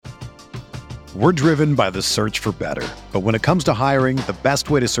We're driven by the search for better. But when it comes to hiring, the best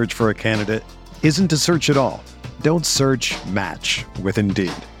way to search for a candidate isn't to search at all. Don't search, match with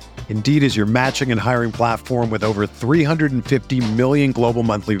Indeed. Indeed is your matching and hiring platform with over 350 million global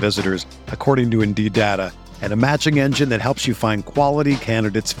monthly visitors, according to Indeed data, and a matching engine that helps you find quality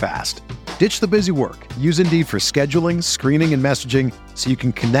candidates fast. Ditch the busy work. Use Indeed for scheduling, screening, and messaging so you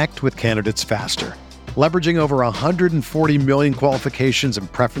can connect with candidates faster. Leveraging over 140 million qualifications and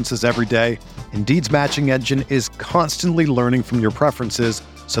preferences every day, Indeed's matching engine is constantly learning from your preferences,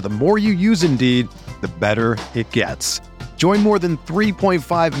 so the more you use Indeed, the better it gets. Join more than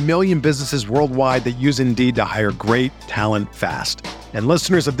 3.5 million businesses worldwide that use Indeed to hire great talent fast. And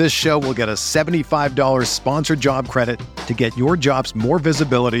listeners of this show will get a $75 sponsored job credit to get your jobs more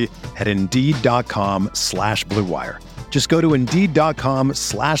visibility at Indeed.com/Blue Wire. Just go to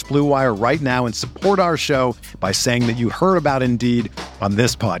Indeed.com/Blue Wire right now and support our show by saying that you heard about Indeed on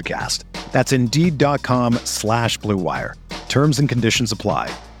this podcast. That's Indeed.com/Blue Wire. Terms and conditions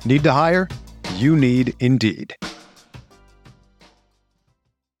apply. Need to hire? You need Indeed.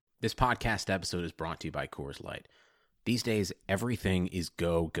 This podcast episode is brought to you by Coors Light. These days, everything is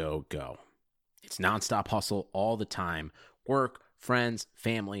go, go, go. It's nonstop hustle all the time. Work, friends,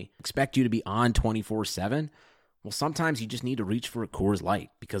 family, expect you to be on 24/7. Well, sometimes you just need to reach for a Coors Light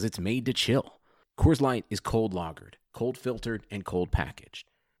because it's made to chill. Coors Light is cold lagered, cold filtered, and cold packaged.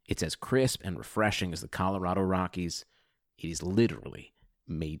 It's as crisp and refreshing as the Colorado Rockies. It is literally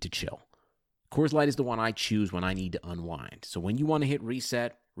made to chill. Coors Light is the one I choose when I need to unwind. So when you want to hit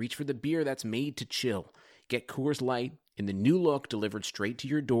reset, reach for the beer that's made to chill. Get Coors Light in the new look delivered straight to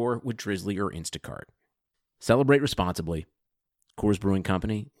your door with Drizzly or Instacart. Celebrate responsibly. Coors Brewing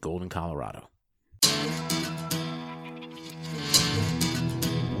Company, Golden, Colorado.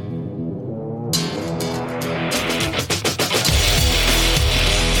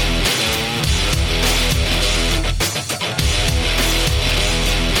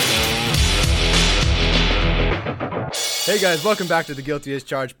 Hey guys, welcome back to the Guilty as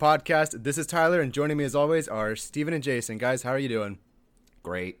Charged podcast. This is Tyler, and joining me as always are Steven and Jason. Guys, how are you doing?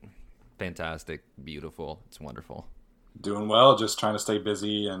 Great. Fantastic. Beautiful. It's wonderful. Doing well, just trying to stay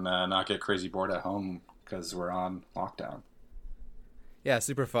busy and not get crazy bored at home because we're on lockdown. Yeah,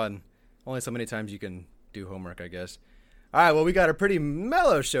 super fun. Only so many times you can do homework, I guess. All right, well, we got a pretty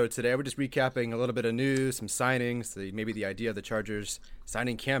mellow show today. We're just recapping a little bit of news, some signings, maybe the idea of the Chargers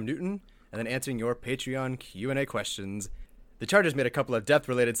signing Cam Newton, and then answering your Patreon Q&A questions. The Chargers made a couple of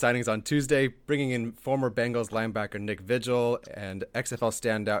depth-related signings on Tuesday, bringing in former Bengals linebacker Nick Vigil and XFL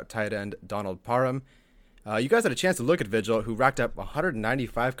standout tight end Donald Parham. You guys had a chance to look at Vigil, who racked up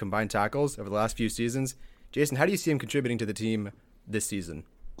 195 combined tackles over the last few seasons. Jason, how do you see him contributing to the team this season?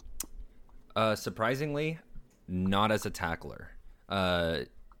 Surprisingly, not as a tackler.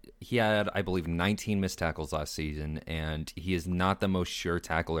 He had, I believe, 19 missed tackles last season, and he is not the most sure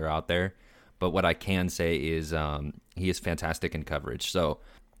tackler out there. But what I can say is he is fantastic in coverage. So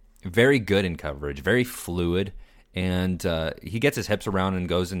very good in coverage, very fluid, and he gets his hips around and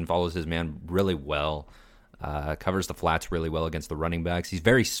goes and follows his man really well. Covers the flats really well against the running backs. He's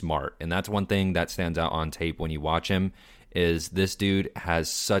very smart, and that's one thing that stands out on tape when you watch him is this dude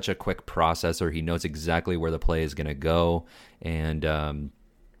has such a quick processor. He knows exactly where the play is going to go, and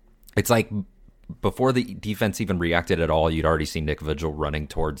it's like before the defense even reacted at all, you'd already seen Nick Vigil running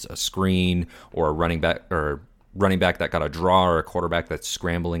towards a screen or a running back that got a draw or a quarterback that's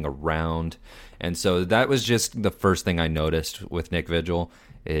scrambling around. And so that was just the first thing I noticed with Nick Vigil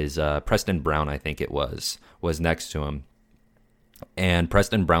is Preston Brown, I think it was next to him. And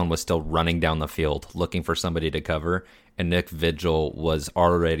Preston Brown was still running down the field looking for somebody to cover, and Nick Vigil was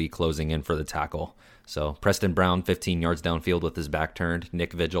already closing in for the tackle. So Preston Brown 15 yards downfield with his back turned,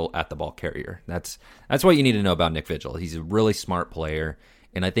 Nick Vigil at the ball carrier. That's what you need to know about Nick Vigil. He's a really smart player,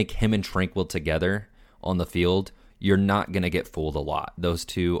 and I think him and Tranquill together on the field, you're not going to get fooled a lot. Those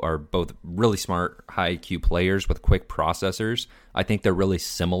two are both really smart, high IQ players with quick processors. I think they're really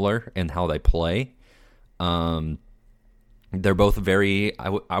similar in how they play. They're both very,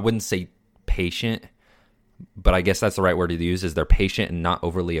 I wouldn't say patient, but I guess that's the right word to use, is they're patient and not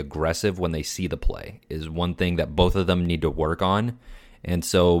overly aggressive when they see the play, is one thing that both of them need to work on. And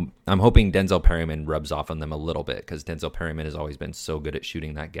so I'm hoping Denzel Perryman rubs off on them a little bit, because Denzel Perryman has always been so good at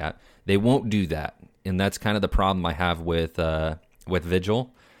shooting that gap. They won't do that, and that's kind of the problem I have with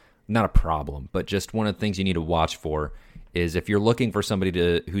Vigil. Not a problem, but just one of the things you need to watch for is if you're looking for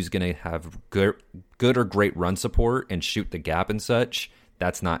somebody who's going to have good or great run support and shoot the gap and such,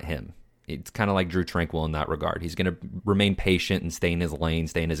 that's not him. It's kind of like Drew Tranquill in that regard. He's going to remain patient and stay in his lane,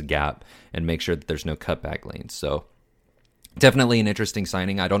 stay in his gap, and make sure that there's no cutback lanes. So definitely an interesting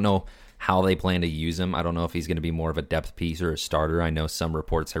signing. I don't know how they plan to use him. I don't know if he's going to be more of a depth piece or a starter. I know some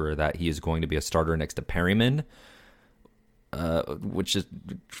reports are that he is going to be a starter next to Perryman, which is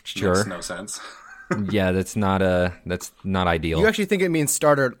sure Makes no sense. Yeah, that's not ideal. You actually think it means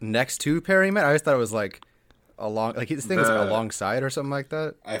starter next to Perryman? I always thought it was like his thing was like alongside or something like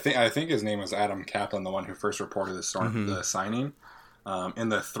that. I think his name was Adam Kaplan, the one who first reported the signing. In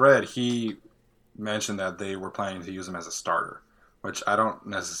the thread, he mentioned that they were planning to use him as a starter, which I don't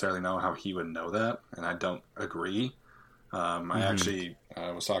necessarily know how he would know that, and I don't agree. I actually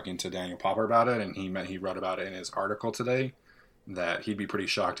was talking to Daniel Popper about it, and he wrote about it in his article today, that he'd be pretty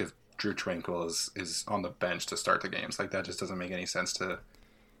shocked if Drew Tranquill is on the bench to start the games. Like, that just doesn't make any sense to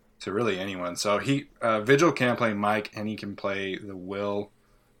really anyone. So Vigil can play Mike, and he can play the Will.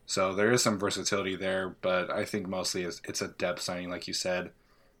 So there is some versatility there, but I think mostly it's a depth signing, like you said.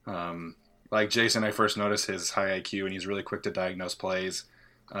 Like Jason, I first noticed his high IQ, and he's really quick to diagnose plays.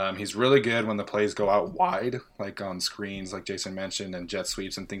 He's really good when the plays go out wide, like on screens, like Jason mentioned, and jet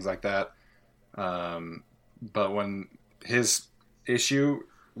sweeps and things like that. But when his issue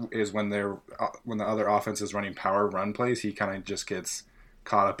is when the other offense is running power run plays, he kind of just gets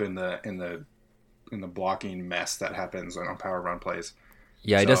caught up in the blocking mess that happens on power run plays.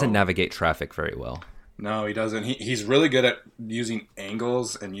 Yeah, he doesn't navigate traffic very well. No, he doesn't. He's really good at using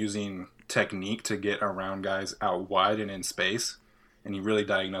angles and using technique to get around guys out wide and in space, and he really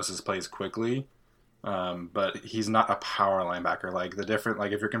diagnoses plays quickly. But he's not a power linebacker. Like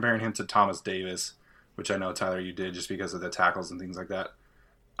if you're comparing him to Thomas Davis, which I know, Tyler, you did just because of the tackles and things like that.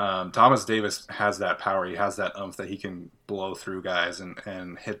 Thomas Davis has that power. He has that oomph that he can blow through guys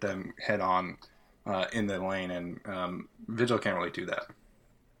and hit them head on in the lane, and Vigil can't really do that.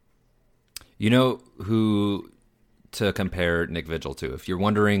 You know who to compare Nick Vigil to? If you're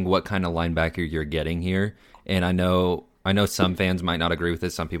wondering what kind of linebacker you're getting here, and I know some fans might not agree with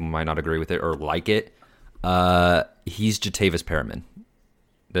it, some people might not agree with it or like it, he's Jatavis Perriman.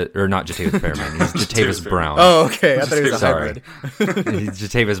 Or not Jatavis Perriman, he's Jatavis Brown. Oh, okay. I thought he was a hybrid. He's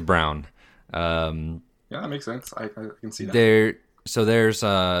Jatavis Brown. Yeah, that makes sense. I can see that. There's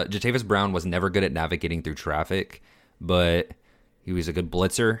Jatavis Brown was never good at navigating through traffic, but he was a good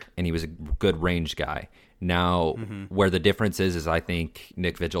blitzer and he was a good range guy. Now, where the difference is I think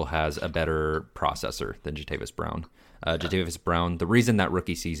Nick Vigil has a better processor than Jatavis Brown. Jatavis Brown, the reason that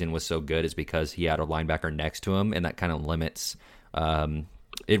rookie season was so good is because he had a linebacker next to him, and that kind of limits.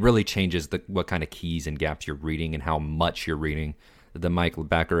 It really changes what kind of keys and gaps you're reading and how much you're reading. The Mike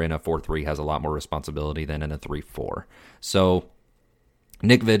backer in a 4-3 has a lot more responsibility than in a 3-4. So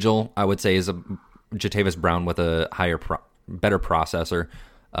Nick Vigil, I would say, is a Jatavis Brown with a better processor.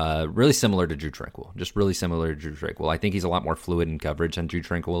 Really similar to Drew Tranquill. Just really similar to Drew Tranquill. I think he's a lot more fluid in coverage than Drew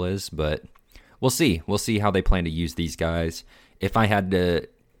Tranquill is, but we'll see. We'll see how they plan to use these guys. If I had to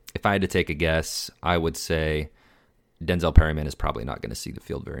take a guess, I would say Denzel Perryman is probably not going to see the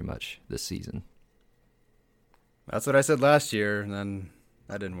field very much this season. That's what I said last year, and then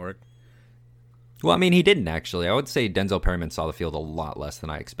that didn't work. Well, I mean, he didn't actually. I would say Denzel Perryman saw the field a lot less than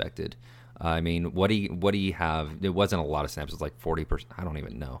I expected. I mean, what do you have? It wasn't a lot of snaps. It was like 40%. I don't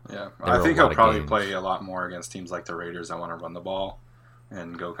even know. Yeah, I think he'll probably play a lot more against teams like the Raiders that want to run the ball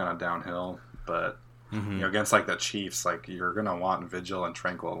and go kind of downhill. But against like the Chiefs, like you're gonna want Vigil and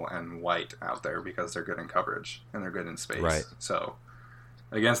Tranquill and White out there because they're good in coverage and they're good in space. Right. So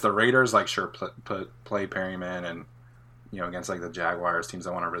against the Raiders, like sure, play Perryman, and against like the Jaguars, teams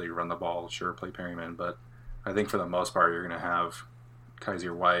that want to really run the ball, sure, play Perryman. But I think for the most part, you're gonna have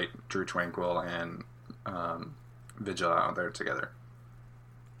Kaiser White, Drew Tranquill, and Vigil out there together.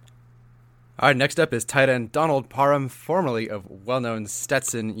 All right, next up is tight end Donald Parham, formerly of well-known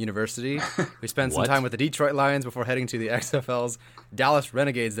Stetson University. We spent some time with the Detroit Lions before heading to the XFL's Dallas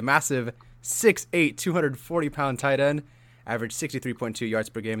Renegades. The massive 6'8", 240-pound tight end averaged 63.2 yards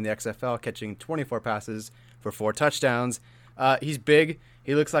per game in the XFL, catching 24 passes for 4 touchdowns. He's big.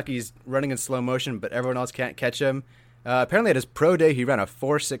 He looks like he's running in slow motion, but everyone else can't catch him. Apparently at his pro day, he ran a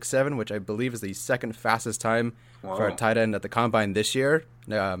 4.67, which I believe is the second fastest time for a tight end at the Combine this year.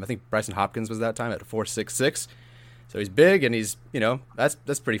 I think Bryson Hopkins was that time at a 4.66. So he's big, and he's,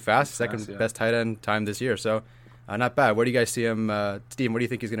 that's pretty fast. Second best tight end time this year. So not bad. Where do you guys see him? Steve, what do you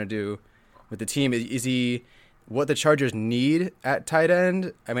think he's going to do with the team? Is he what the Chargers need at tight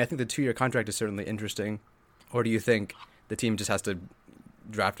end? I mean, I think the 2-year contract is certainly interesting. Or do you think the team just has to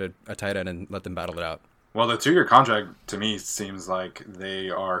draft a tight end and let them battle it out? Well, the 2-year contract, to me, seems like they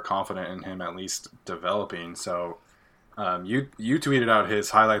are confident in him at least developing. So you tweeted out his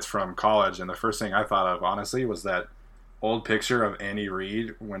highlights from college, and the first thing I thought of, honestly, was that old picture of Andy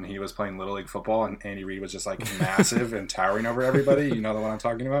Reid when he was playing Little League football, and Andy Reid was just like massive and towering over everybody. You know the one I'm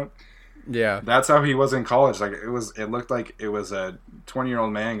talking about? Yeah. That's how he was in college. Like it looked like it was a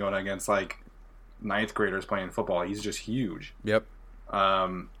 20-year-old man going against like ninth graders playing football. He's just huge. Yep.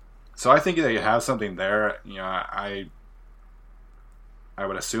 So I think they have something there. You know, I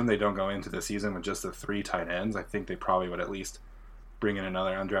would assume they don't go into the season with just the 3 tight ends. I think they probably would at least bring in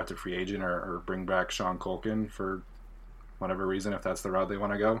another undrafted free agent or bring back Sean Culkin for whatever reason, if that's the route they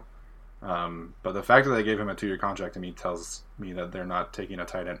want to go. But the fact that they gave him a 2-year contract to me tells me that they're not taking a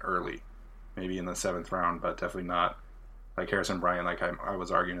tight end early, maybe in the 7th round, but definitely not like Harrison Bryant, like I was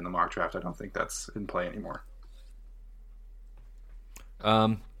arguing in the mock draft. I don't think that's in play anymore.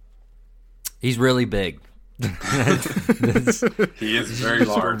 He's really big. He is very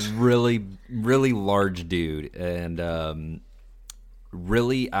large. Really, really large dude, and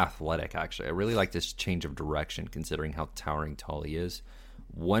really athletic, actually. I really like this change of direction considering how towering tall he is.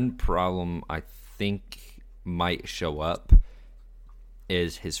 One problem I think might show up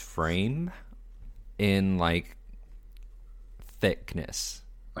is his frame in, like, thickness.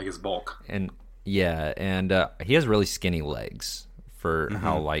 Like his bulk. And, yeah, and he has really skinny legs for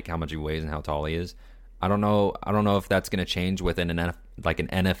how much he weighs and how tall he is. I don't know if that's going to change within an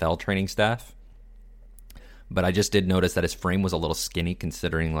NFL training staff. But I just did notice that his frame was a little skinny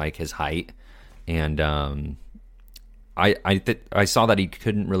considering like his height, and I saw that he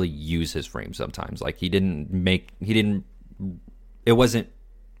couldn't really use his frame sometimes. Like it wasn't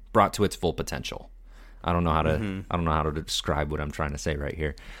brought to its full potential. I don't know how to describe what I'm trying to say right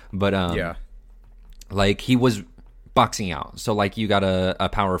here, but yeah, like he was boxing out. So like you got a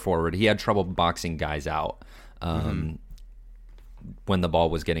power forward, he had trouble boxing guys out. When the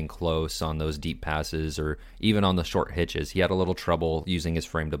ball was getting close on those deep passes or even on the short hitches, he had a little trouble using his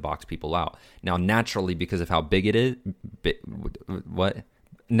frame to box people out. Now, naturally, because of how big it is,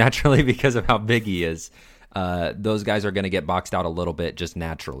 Naturally, because of how big he is, those guys are going to get boxed out a little bit just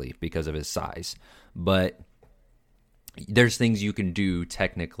naturally because of his size. But there's things you can do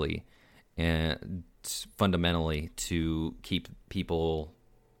technically and fundamentally to keep people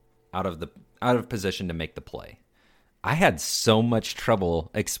out of position to make the play. I had so much trouble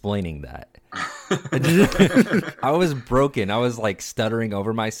explaining that. I was broken. I was like stuttering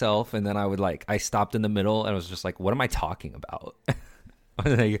over myself, and then I stopped in the middle and I was just like, what am I talking about?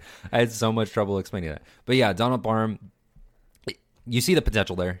 I had so much trouble explaining that. But yeah, Donald Parham, you see the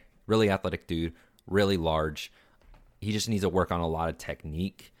potential there. Really athletic dude, really large. He just needs to work on a lot of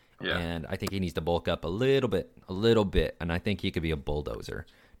technique. Yeah. And I think he needs to bulk up a little bit. And I think he could be a bulldozer.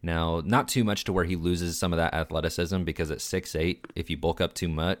 Now, not too much to where he loses some of that athleticism, because at 6'8", if you bulk up too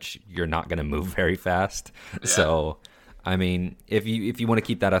much, you're not going to move very fast. Yeah. So, I mean, if you want to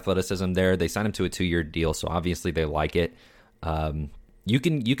keep that athleticism there, they signed him to a 2-year deal, so obviously they like it. You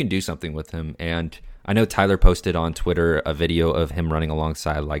can do something with him. And I know Tyler posted on Twitter a video of him running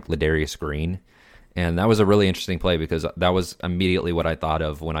alongside like Ladarius Green. And that was a really interesting play, because that was immediately what I thought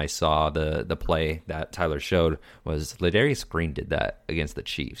of when I saw the play that Tyler showed, was Ladarius Green did that against the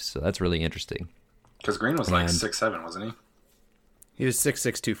Chiefs. So that's really interesting. Because Green was like 6'7", wasn't he? He was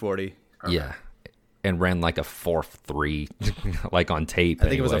 6'6", 240. Okay. Yeah. And ran like a 4.3, like on tape. I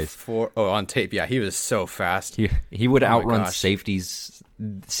think it was a 4. Oh, on tape. Yeah, he was so fast. He would outrun safeties.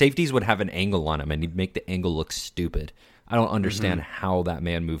 Safeties would have an angle on him, and he'd make the angle look stupid. I don't understand how that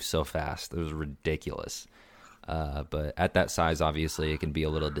man moves so fast. It was ridiculous. But at that size, obviously, it can be a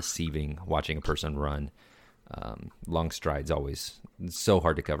little deceiving watching a person run. Long strides always, it's so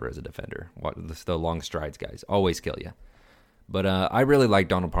hard to cover as a defender. The long strides guys always kill you. But I really like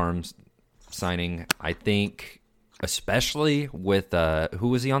Donald Parham's signing. I think, especially with who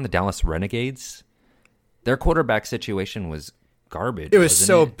was he on, the Dallas Renegades? Their quarterback situation was garbage. It was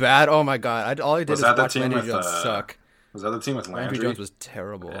so bad. Oh my god! All I did was watch Landry Jones suck. Was that the team with Landry? Landry Jones was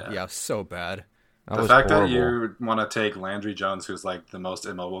terrible. Yeah, so bad. The fact that you want to take Landry Jones, who's like the most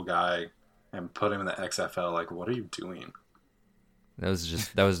immobile guy, and put him in the XFL, like, what are you doing? That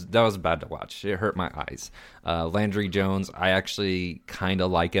was bad to watch. It hurt my eyes. Landry Jones, I actually kind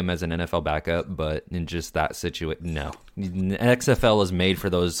of like him as an NFL backup, but in just that situation, no. XFL is made for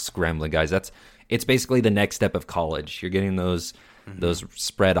those scrambling guys. It's basically the next step of college. You're getting those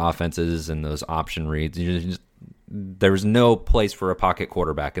spread offenses and those option reads. There's no place for a pocket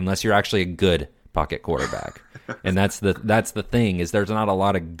quarterback unless you're actually a good pocket quarterback. And that's the thing, is there's not a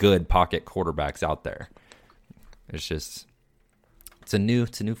lot of good pocket quarterbacks out there. It's a new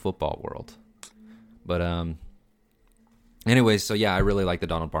football world. But Anyways, so yeah, I really like the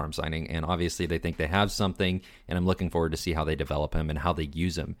Donald Parham signing, and obviously they think they have something, and I'm looking forward to see how they develop him and how they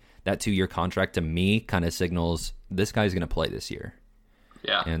use him. That 2-year contract to me kind of signals this guy's going to play this year.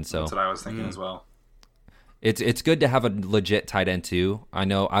 Yeah, and so that's what I was thinking as well. It's good to have a legit tight end too. I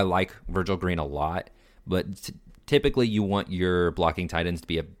know I like Virgil Green a lot, but typically you want your blocking tight ends to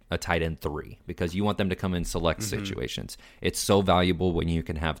be a tight end 3 because you want them to come in select situations. It's so valuable when you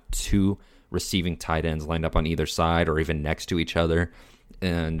can have 2 receiving tight ends lined up on either side or even next to each other.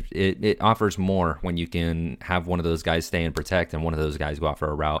 And it offers more when you can have one of those guys stay and protect and one of those guys go out for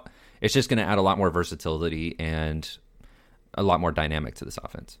a route. It's just going to add a lot more versatility and a lot more dynamic to this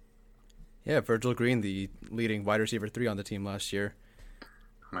offense. Yeah, Virgil Green, the leading wide receiver 3 on the team last year. Oh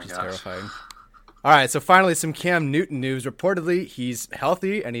my Which gosh. is terrifying. All right, so finally some Cam Newton news. Reportedly, he's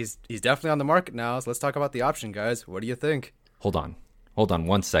healthy and he's definitely on the market now. So let's talk about the option, guys. What do you think? Hold on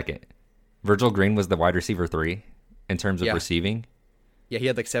 1 second. Virgil Green was the wide receiver 3 in terms of receiving. Yeah, he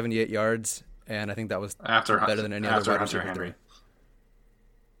had like 78 yards, and I think that was After better than any other wide Hunter receiver Henry. 3.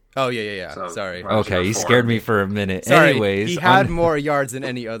 Oh, yeah. So, Sorry. right. Okay, you 4. scared me for a minute. Sorry, Anyways, he had more yards than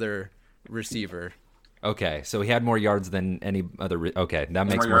any other receiver. Okay, so he had more yards than any other. Okay, that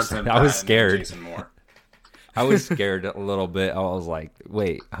makes more yards sense. than I was Patton and scared. Jason Moore. I was scared a little bit. I was like,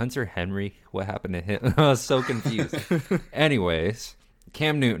 wait, Hunter Henry? What happened to him? I was so confused. Anyways,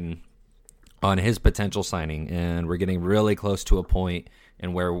 Cam Newton on his potential signing, and we're getting really close to a point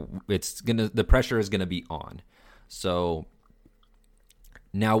and where the pressure is gonna be on. So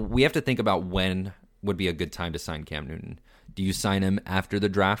now we have to think about when would be a good time to sign Cam Newton. Do you sign him after the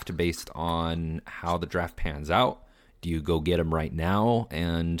draft based on how the draft pans out? Do you go get him right now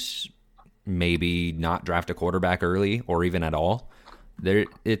and maybe not draft a quarterback early or even at all?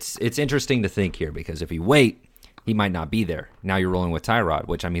 It's interesting to think here because if you wait, he might not be there. Now you're rolling with Tyrod,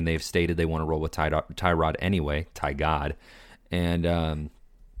 which, I mean, they've stated they want to roll with Tyrod anyway, Ty God. And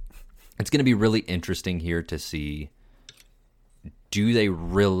it's going to be really interesting here to see, do they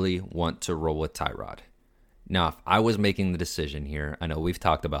really want to roll with Tyrod? Now, if I was making the decision here, I know we've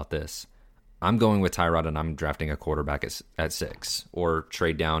talked about this, I'm going with Tyrod and I'm drafting a quarterback at 6 or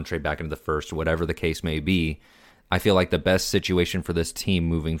trade down, trade back into the first, whatever the case may be. I feel like the best situation for this team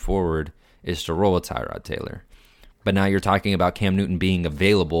moving forward is to roll with Tyrod Taylor. But now you're talking about Cam Newton being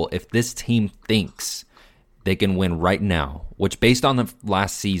available. If this team thinks they can win right now, which based on the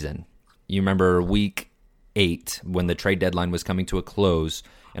last season, you remember week 8 when the trade deadline was coming to a close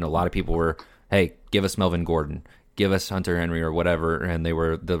and a lot of people were, hey, give us Melvin Gordon, give us Hunter Henry or whatever, and they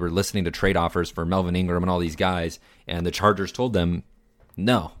were listening to trade offers for Melvin Ingram and all these guys, and the Chargers told them,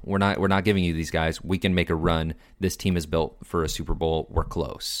 no, we're not giving you these guys. We can make a run. This team is built for a Super Bowl. We're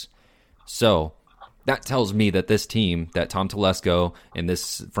close. So that tells me that this team, that Tom Telesco and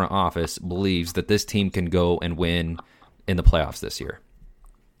this front office believes that this team can go and win in the playoffs this year.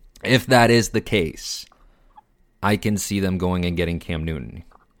 If that is the case, I can see them going and getting Cam Newton.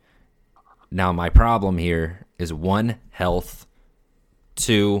 Now, my problem here is 1, health,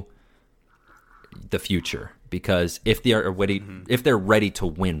 2, the future. Because if they're ready to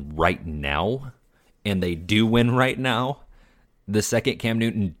win right now, and they do win right now, the second Cam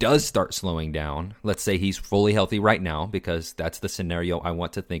Newton does start slowing down, let's say he's fully healthy right now, because that's the scenario I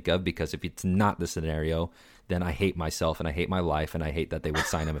want to think of, because if it's not the scenario, then I hate myself and I hate my life and I hate that they would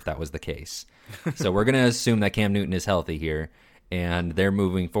sign him if that was the case. So we're going to assume that Cam Newton is healthy here and they're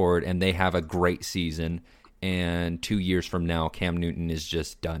moving forward and they have a great season. And 2 years from now, Cam Newton is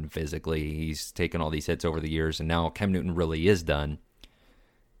just done physically. He's taken all these hits over the years, and now Cam Newton really is done.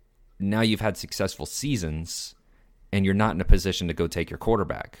 Now you've had successful seasons, and you're not in a position to go take your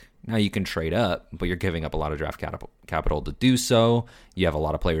quarterback. Now you can trade up, but you're giving up a lot of draft capital to do so. You have a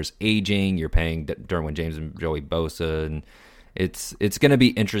lot of players aging. You're paying Derwin James and Joey Bosa, and it's going to be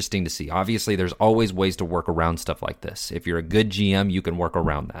interesting to see. Obviously, there's always ways to work around stuff like this. If you're a good GM, you can work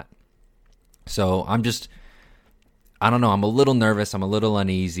around that. So I don't know. I'm a little nervous. I'm a little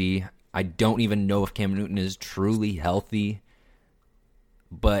uneasy. I don't even know if Cam Newton is truly healthy.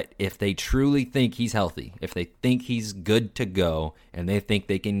 But if they truly think he's healthy, if they think he's good to go, and they think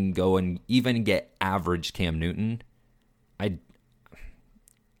they can go and even get average Cam Newton, I'd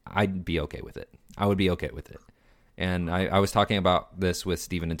be okay with it. I would be okay with it. And I was talking about this with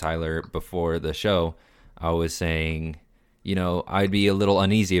Steven and Tyler before the show. I was saying, you know, I'd be a little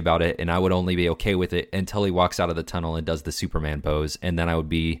uneasy about it, and I would only be okay with it until he walks out of the tunnel and does the Superman pose, and then I would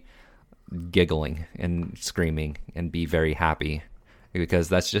be giggling and screaming and be very happy, because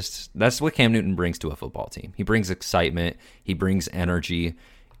that's what Cam Newton brings to a football team. He brings excitement, he brings energy,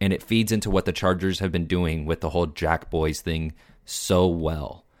 and it feeds into what the Chargers have been doing with the whole Jack Boys thing so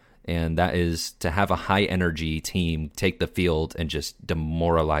well. and that is to have a high-energy team take the field and just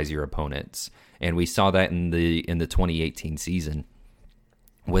demoralize your opponents. And we saw that in the 2018 season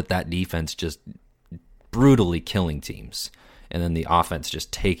with that defense just brutally killing teams, and then the offense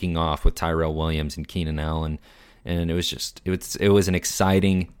just taking off with Tyrell Williams and Keenan Allen. And it was an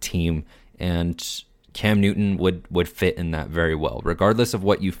exciting team, and Cam Newton would fit in that very well. Regardless of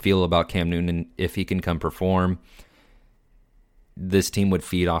what you feel about Cam Newton, if he can come perform, this team would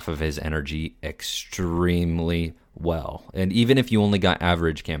feed off of his energy extremely well. And even if you only got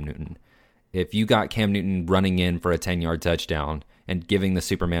average Cam Newton, if you got Cam Newton running in for a 10-yard touchdown and giving the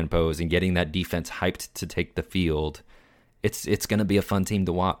Superman pose and getting that defense hyped to take the field, it's going to be a fun team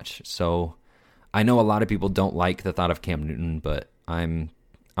to watch. So I know a lot of people don't like the thought of Cam Newton, but I'm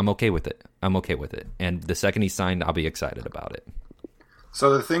okay with it. I'm okay with it. And the second he's signed, I'll be excited about it.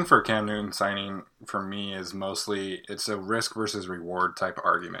 So the thing for Cam Newton signing for me is mostly it's a risk versus reward type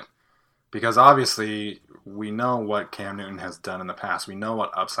argument. Because obviously we know what Cam Newton has done in the past. We know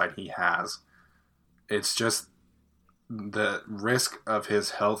what upside he has. It's just the risk of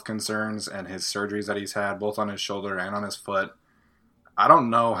his health concerns and his surgeries that he's had, both on his shoulder and on his foot. I don't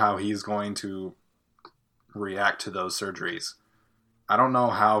know how he's going to react to those surgeries. I don't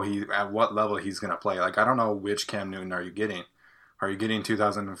know at what level he's going to play. Like, I don't know which Cam Newton are you getting. Are you getting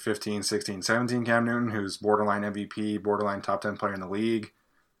 2015, 16, 17 Cam Newton, who's borderline MVP, borderline top 10 player in the league?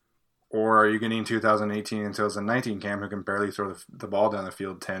 Or are you getting 2018 and 2019 Cam, who can barely throw the ball down the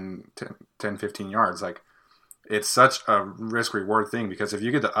field 10, 15 yards? Like, it's such a risk-reward thing, because if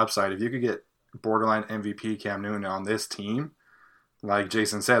you get the upside, if you could get borderline MVP Cam Newton on this team, like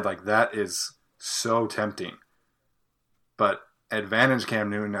Jason said, like, that is so tempting. But advantage Cam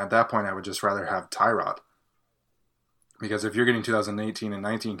Newton, at that point, I would just rather have Tyrod. Because if you're getting 2018 and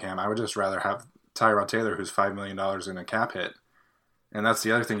 19 Cam, I would just rather have Tyrod Taylor, who's $5 million in a cap hit. And that's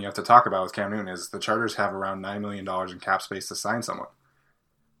the other thing you have to talk about with Cam Newton is the Chargers have around $9 million in cap space to sign someone.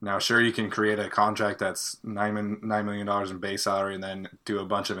 Now, sure, you can create a contract that's $9 million in base salary and then do a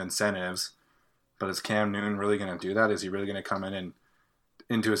bunch of incentives. But is Cam Newton really going to do that? Is he really going to come in and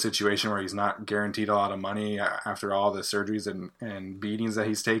into a situation where he's not guaranteed a lot of money after all the surgeries and beatings that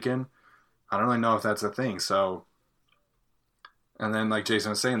he's taken? I don't really know if that's a thing. So, and then like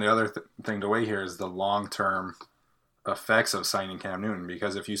Jason was saying, the other thing to weigh here is the long-term effects of signing Cam Newton.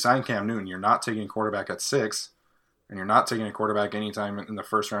 Because if you sign Cam Newton, you're not taking a quarterback at 6, and you're not taking a quarterback anytime in the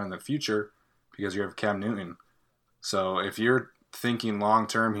first round in the future because you have Cam Newton. So if you're thinking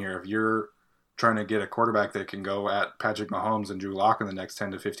long-term here, if you're trying to get a quarterback that can go at Patrick Mahomes and Drew Lock in the next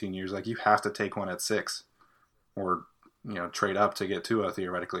 10 to 15 years, like, you have to take one at 6 or, trade up to get Tua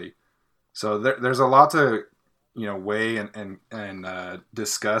theoretically. So there's a lot to, weigh and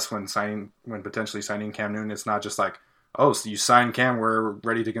discuss when potentially signing Cam Newton. It's not just like, oh, so you signed Cam, we're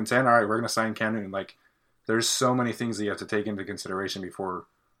ready to contend. All right, we're going to sign Cam Newton. Like, there's so many things that you have to take into consideration before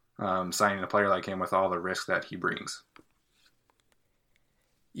signing a player like him with all the risk that he brings.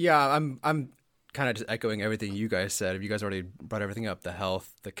 Yeah, I'm kind of just echoing everything you guys said. You guys already brought everything up, the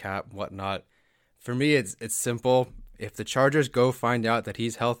health, the cap, whatnot. For me, it's simple. If the Chargers go find out that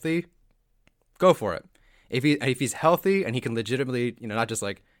he's healthy, go for it. If he's healthy and he can legitimately, not just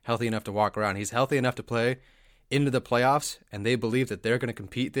like healthy enough to walk around, he's healthy enough to play into the playoffs, and they believe that they're going to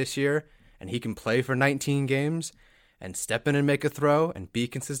compete this year, and he can play for 19 games and step in and make a throw and be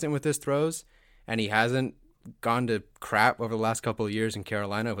consistent with his throws, and he hasn't gone to crap over the last couple of years in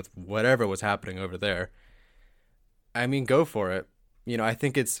Carolina with whatever was happening over there, I mean, go for it. I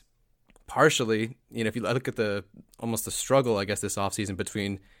think it's partially, if you look at almost the struggle, I guess, this offseason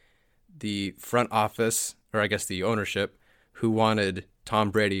between the front office, or I guess the ownership, who wanted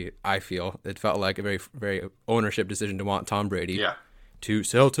Tom Brady. I feel it felt like a very, very ownership decision to want Tom Brady to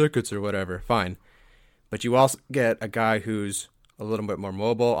sell tickets or whatever. Fine. But you also get a guy who's a little bit more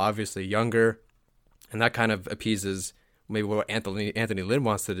mobile, obviously younger, and that kind of appeases maybe what Anthony Lynn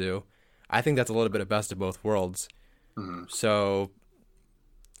wants to do. I think that's a little bit of best of both worlds. Mm-hmm. So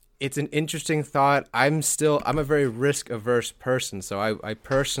it's an interesting thought. I'm a very risk-averse person, so I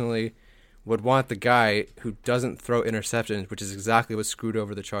personally would want the guy who doesn't throw interceptions, which is exactly what screwed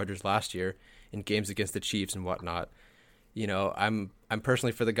over the Chargers last year in games against the Chiefs and whatnot. I'm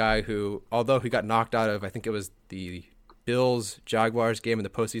personally for the guy who, although he got knocked out of, I think it was the Bills-Jaguars game in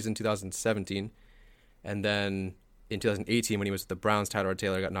the postseason 2017, and then in 2018 when he was with the Browns, Tyrod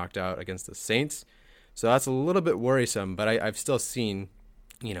Taylor got knocked out against the Saints. So that's a little bit worrisome, but I've still seen,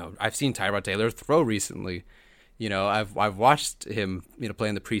 I've seen Tyrod Taylor throw recently. I've watched him, play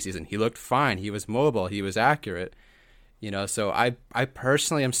in the preseason. He looked fine. He was mobile. He was accurate. So I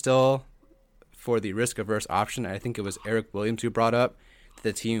personally am still for the risk-averse option. I think it was Eric Williams who brought up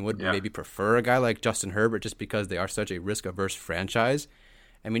the team would maybe prefer a guy like Justin Herbert just because they are such a risk-averse franchise.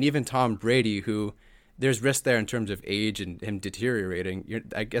 I mean, even Tom Brady, who there's risk there in terms of age and him deteriorating.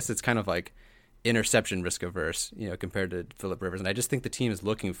 I guess it's kind of like interception risk-averse, compared to Phillip Rivers. And I just think the team is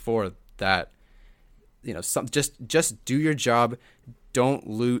looking for that, just do your job.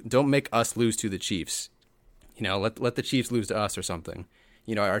 Don't make us lose to the Chiefs. Let the Chiefs lose to us or something.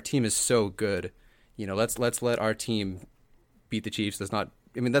 Our team is so good. Let's let our team beat the Chiefs. That's what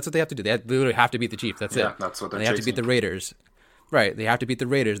they have to do. They literally have to beat the Chiefs. That's it. That's what they have to beat the Raiders. Right. They have to beat the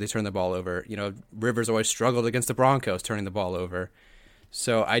Raiders. They turn the ball over. Rivers always struggled against the Broncos turning the ball over.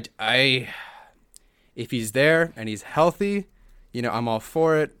 So if he's there and he's healthy, I'm all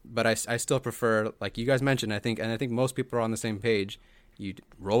for it. But I still prefer, like you guys mentioned, I think most people are on the same page. You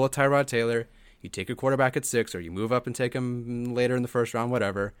roll with Tyrod Taylor. You take your quarterback at 6, or you move up and take him later in the first round,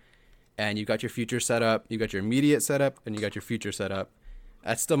 whatever. And you got your future set up. You got your immediate setup, and you got your future set up.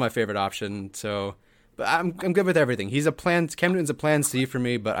 That's still my favorite option. So, but I'm good with everything. Cam Newton's a plan C for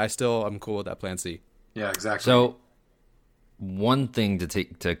me, but I'm cool with that plan C. Yeah, exactly. So, one thing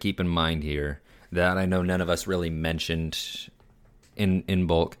to keep in mind here that I know none of us really mentioned in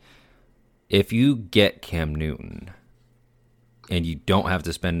bulk: if you get Cam Newton and you don't have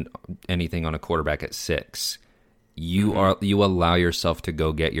to spend anything on a quarterback at 6, you allow yourself to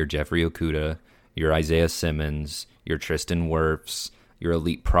go get your Jeffrey Okudah, your Isaiah Simmons, your Tristan Wirfs, your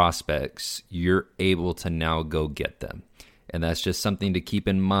elite prospects. You're able to now go get them. And that's just something to keep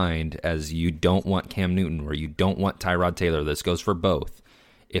in mind, as you don't want Cam Newton or you don't want Tyrod Taylor. This goes for both.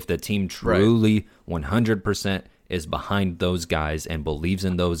 If the team truly 100% is behind those guys and believes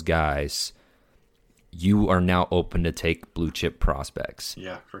in those guys, you are now open to take blue chip prospects.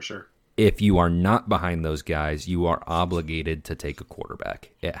 Yeah, for sure. If you are not behind those guys, you are obligated to take a quarterback.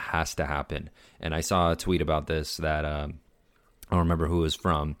 It has to happen. And I saw a tweet about this that I don't remember who it was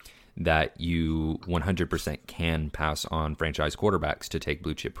from, that you 100% can pass on franchise quarterbacks to take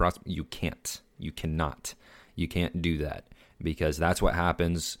blue chip prospects. You can't. You cannot. You can't do that, because that's what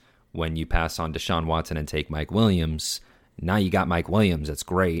happens when you pass on Deshaun Watson and take Mike Williams. Now you got Mike Williams. That's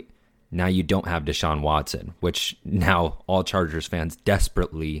great. Now you don't have Deshaun Watson, which now all Chargers fans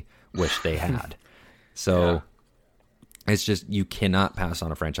desperately wish they had. So it's just, you cannot pass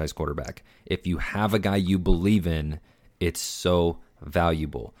on a franchise quarterback. If you have a guy you believe in, it's so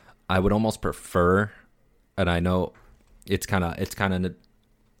valuable. I would almost prefer, and I know it's kind of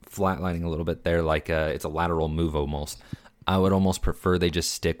flatlining a little bit there, like it's a lateral move almost. I would almost prefer they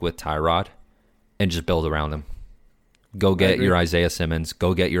just stick with Tyrod and just build around him. Go get your Isaiah Simmons,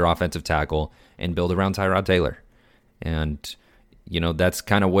 go get your offensive tackle, and build around Tyrod Taylor. And that's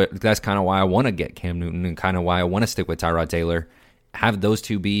kind of why I want to get Cam Newton, and kind of why I want to stick with Tyrod Taylor. Have those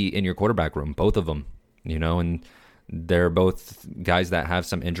two be in your quarterback room, both of them. And they're both guys that have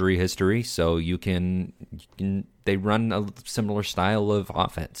some injury history, so they run a similar style of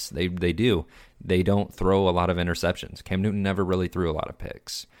offense. They do. They don't throw a lot of interceptions. Cam Newton never really threw a lot of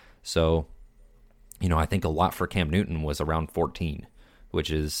picks. So, I think a lot for Cam Newton was around 14,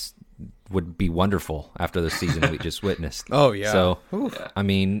 which would be wonderful after the season we just witnessed. Oh yeah. So,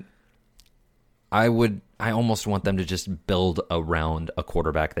 I almost want them to just build around a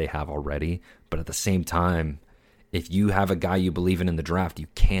quarterback they have already, but at the same time, if you have a guy you believe in the draft, you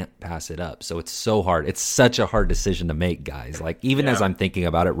can't pass it up. So it's so hard. It's such a hard decision to make, guys. Like, even as I'm thinking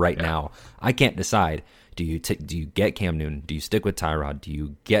about it right now, I can't decide. Do you get Cam Newton? Do you stick with Tyrod? Do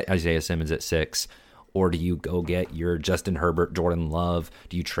you get Isaiah Simmons at 6? Or do you go get your Justin Herbert, Jordan Love?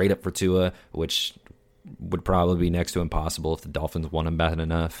 Do you trade up for Tua, which would probably be next to impossible if the Dolphins want him bad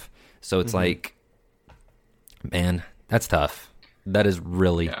enough? So it's like, man, that's tough. That is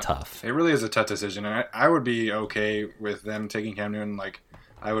really tough. It really is a tough decision. And I would be okay with them taking Cam Newton. Like,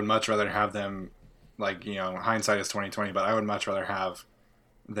 I would much rather have them, hindsight is 20/20, but I would much rather have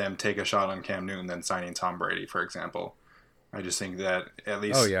them take a shot on Cam Newton than signing Tom Brady, for example. I just think that at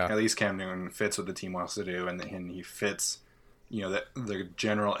least Cam Newton fits what the team wants to do, and he fits, the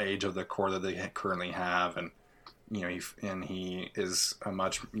general age of the core that they currently have, and he is a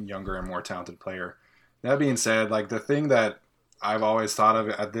much younger and more talented player. That being said, the thing that I've always thought of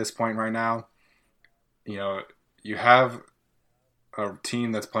at this point right now, you have a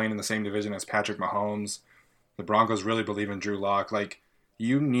team that's playing in the same division as Patrick Mahomes. The Broncos really believe in Drew Lock.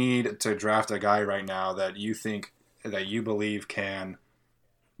 You need to draft a guy right now that you believe can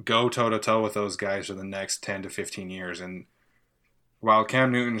go toe-to-toe with those guys for the next 10 to 15 years. And while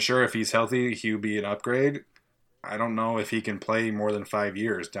Cam Newton, sure, if he's healthy, he would be an upgrade. I don't know if he can play more than 5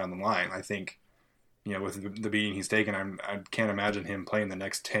 years down the line. I think, with the beating he's taken, I can't imagine him playing the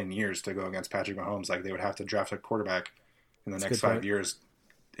next 10 years to go against Patrick Mahomes. They would have to draft a quarterback in the next 5 years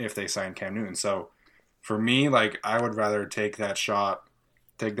if they sign Cam Newton. So for me, like, I would rather take that shot,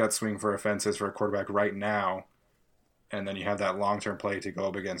 take that swing for offenses for a quarterback right now, and then you have that long-term play to go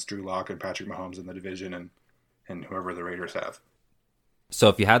up against Drew Lock and Patrick Mahomes in the division and whoever the Raiders have. So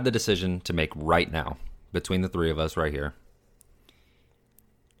if you had the decision to make right now between the three of us right here,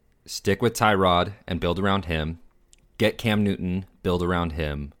 stick with Tyrod and build around him, get Cam Newton, build around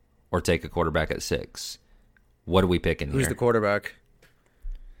him, or take a quarterback at 6, what are we picking here? Who's the quarterback?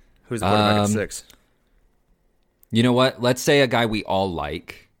 Who's the quarterback at 6? You know what? Let's say a guy we all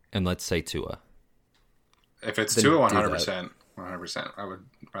like, and let's say Tua. If it's Then Tua, do 100%. 100%. I would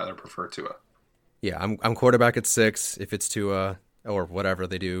rather prefer Tua. Yeah, I'm quarterback at 6. If it's Tua or whatever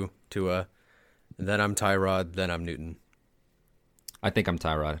they do, Tua. Then I'm Tyrod. Then I'm Newton. I think I'm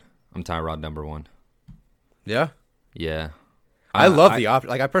Tyrod. I'm Tyrod number 1. Yeah? Yeah. I love the option.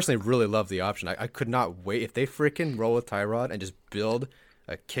 Like, I personally really love the option. I could not wait. If they freaking roll with Tyrod and just build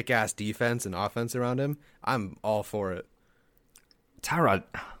a kick-ass defense and offense around him, I'm all for it. Tyrod.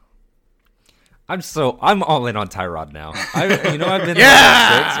 I'm all in on Tyrod now. I've been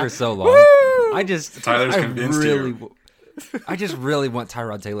Yeah! 6 for so long. Woo! Tyler's convinced you. I just really want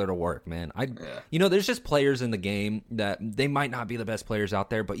Tyrod Taylor to work, man. There's just players in the game that they might not be the best players out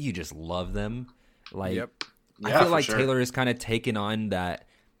there, but you just love them. Like, Yep. I feel like Taylor has kind of taken on that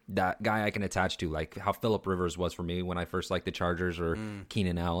guy I can attach to, like how Phillip Rivers was for me when I first liked the Chargers, or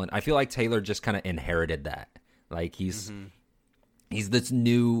Keenan Allen. I feel like Taylor just kind of inherited that. Like he's this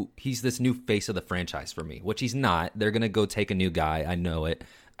new face of the franchise for me, which he's not. They're gonna go take a new guy. I know it.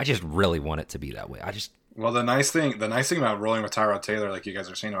 I just really want it to be that way. Well, the nice thing about rolling with Tyrod Taylor, like you guys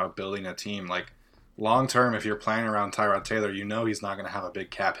are saying about building a team, like long term, if you're playing around Tyrod Taylor, you know he's not going to have a big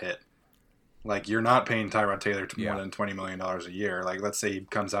cap hit. Like, you're not paying Tyrod Taylor more than $20 million a year. Like, let's say he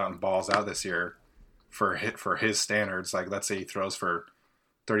comes out and balls out this year for his standards. Like, let's say he throws for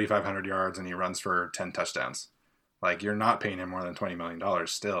 3,500 yards and he runs for 10 touchdowns. Like, you're not paying him more than $20 million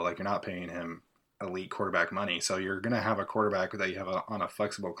still. Like, you're not paying him elite quarterback money. So you're going to have a quarterback that you have on a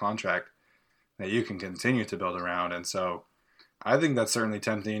flexible contract that you can continue to build around. And so I think that's certainly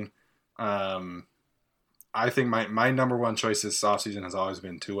tempting. I think my number one choice this offseason has always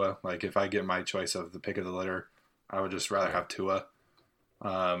been Tua. Like, if I get my choice of the pick of the litter, I would just rather have Tua.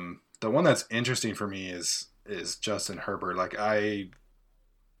 The one that's interesting for me is Justin Herbert. Like, I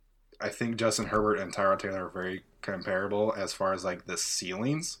think Justin Herbert and Tyrod Taylor are very comparable as far as, like, the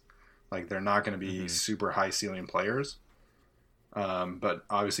ceilings. Like, they're not going to be super high ceiling players. But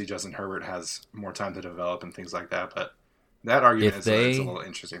obviously Justin Herbert has more time to develop and things like that. But that argument is a little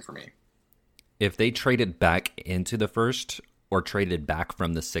interesting for me. If they traded back into the first, or traded back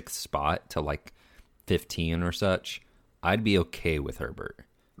from the 6th spot to like 15 or such, I'd be okay with Herbert.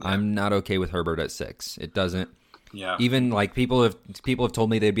 Yeah. I'm not okay with Herbert at 6. It doesn't. Yeah. Even like people have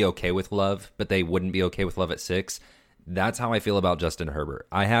told me they'd be okay with Love, but they wouldn't be okay with Love at 6. That's how I feel about Justin Herbert.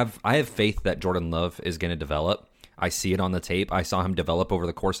 I have faith that Jordan Love is going to develop. I see it on the tape. I saw him develop over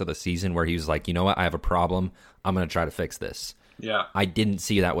the course of the season where he was like, you know what? I have a problem. I'm going to try to fix this. Yeah. I didn't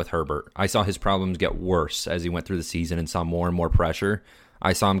see that with Herbert. I saw his problems get worse as he went through the season and saw more and more pressure.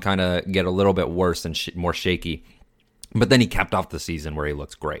 I saw him kind of get a little bit worse and more shaky. But then he capped off the season where he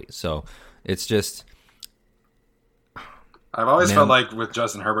looks great. So it's just... I've always felt like with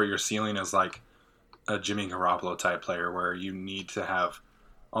Justin Herbert, your ceiling is like a Jimmy Garoppolo type player where you need to have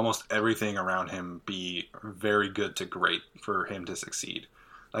almost everything around him be very good to great for him to succeed.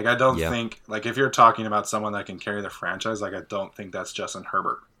 Like, I don't think, like, if you're talking about someone that can carry the franchise, like, I don't think that's Justin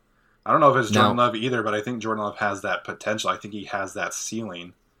Herbert. I don't know if it's Jordan Love either, but I think Jordan Love has that potential. I think he has that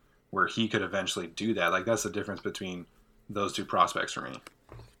ceiling where he could eventually do that. Like, that's the difference between those two prospects for me.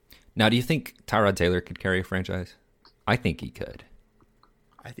 Now, do you think Tyrod Taylor could carry a franchise? I think he could.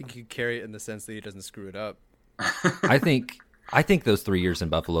 I think he could carry it in the sense that he doesn't screw it up. I think those 3 years in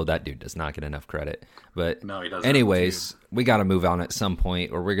Buffalo, that dude does not get enough credit. But no, he doesn't. Anyways, we got to move on at some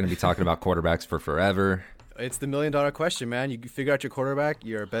point, or we're going to be talking about quarterbacks for forever. It's the $1 million question, man. You figure out your quarterback,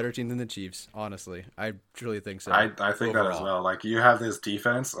 you're a better team than the Chiefs. Honestly, I truly think so. I think that as well. Like, you have this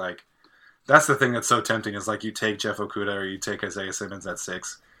defense. Like, that's the thing that's so tempting is, like, you take Jeff Okudah or you take Isaiah Simmons at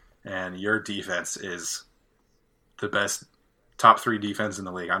 6, and your defense is the best top 3 defense in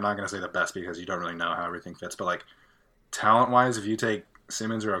the league. I'm not going to say the best because you don't really know how everything fits, but, like, talent-wise, if you take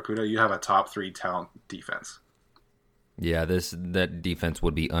Simmons or Okudah, you have a top 3 talent defense. Yeah, that defense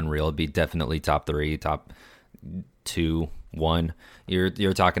would be unreal. It'd be definitely top 3, top 2, 1.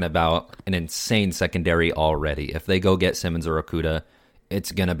 You're talking about an insane secondary already. If they go get Simmons or Okudah,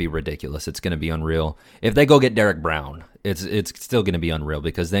 it's gonna be ridiculous. It's gonna be unreal. If they go get Derek Brown, it's still gonna be unreal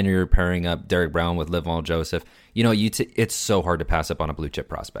because then you're pairing up Derek Brown with Livon Joseph. You know, it's so hard to pass up on a blue chip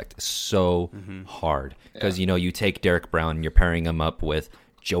prospect. So hard because you take Derek Brown and you're pairing him up with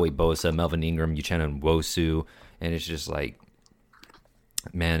Joey Bosa, Melvin Ingram, Uchenna Nwosu, and it's just like,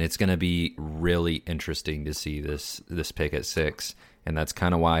 man, it's gonna be really interesting to see this pick at 6, and that's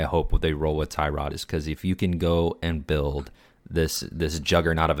kind of why I hope they roll with Tyrod is because if you can go and build this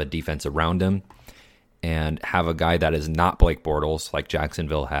juggernaut of a defense around him and have a guy that is not Blake Bortles like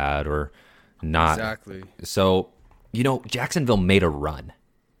Jacksonville had or not. Exactly. So, Jacksonville made a run.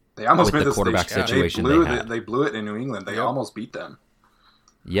 They almost with made the quarterback situation they blew it in New England. They almost beat them.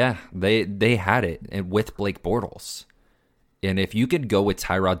 Yeah, they had it and with Blake Bortles. And if you could go with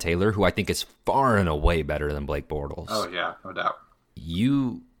Tyrod Taylor, who I think is far and away better than Blake Bortles. Oh, yeah, no doubt.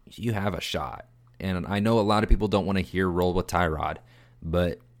 You have a shot. And I know a lot of people don't want to hear roll with Tyrod,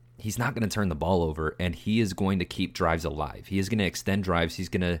 but he's not going to turn the ball over, and he is going to keep drives alive. He is going to extend drives. He's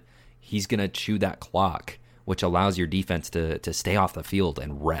going to chew that clock, which allows your defense to stay off the field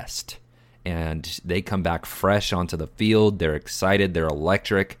and rest. And they come back fresh onto the field. They're excited. They're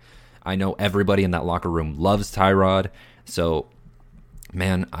electric. I know everybody in that locker room loves Tyrod. So,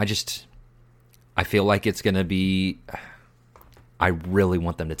 man, I feel like it's going to be – I really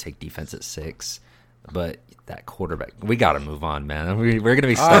want them to take defense at 6. But that quarterback, we got to move on, man. We're going to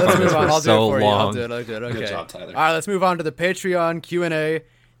be stuck on this for so long. I'll do it. Okay. Good job, Tyler. All right, let's move on to the Patreon Q&A.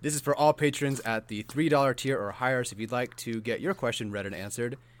 This is for all patrons at the $3 tier or higher. So if you'd like to get your question read and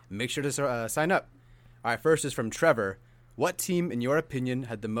answered, make sure to sign up. All right, first is from Trevor. What team, in your opinion,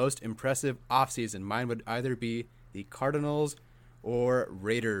 had the most impressive offseason? Mine would either be the Cardinals or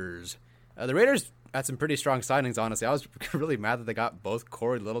Raiders. The Raiders had some pretty strong signings, honestly. I was really mad that they got both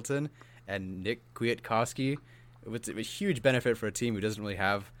Corey Littleton and Nick Kwiatkowski. It was a huge benefit for a team who doesn't really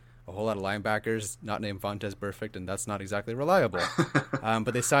have a whole lot of linebackers, not named Vontaze Burfict, and that's not exactly reliable.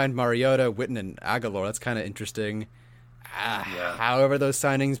 But they signed Mariota, Witten, and Aguilar. That's kind of interesting. However those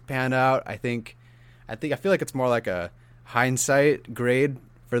signings pan out, I feel like it's more like a hindsight grade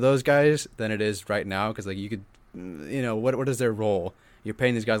for those guys than it is right now, because like you could, what is their role? You're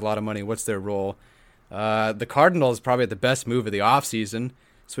paying these guys a lot of money. What's their role? The Cardinals probably the best move of the offseason,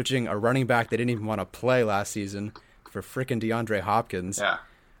 switching a running back they didn't even want to play last season for frickin' DeAndre Hopkins. Yeah.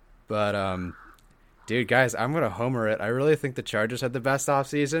 But, dude, guys, I'm going to homer it. I really think the Chargers had the best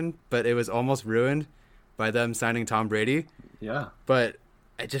offseason, but it was almost ruined by them signing Tom Brady. Yeah. But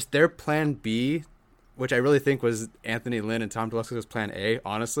their plan B, which I really think was Anthony Lynn and Tom Telesco's plan A,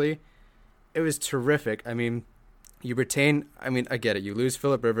 honestly, it was terrific. I mean, I get it. You lose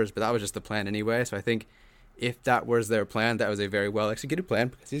Phillip Rivers, but that was just the plan anyway. So I think if that was their plan, that was a very well executed plan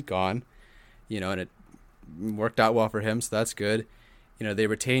because he's gone, and it worked out well for him. So that's good. They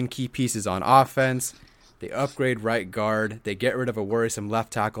retain key pieces on offense. They upgrade right guard. They get rid of a worrisome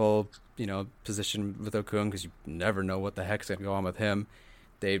left tackle, position with Okung because you never know what the heck's going to go on with him.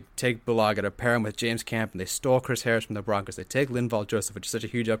 They take Bulaga to pair him with James Camp, and they stole Chris Harris from the Broncos. They take Linval Joseph, which is such a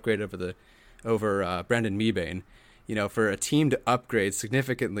huge upgrade over Brandon Mebane. For a team to upgrade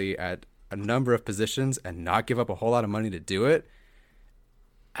significantly at a number of positions and not give up a whole lot of money to do it,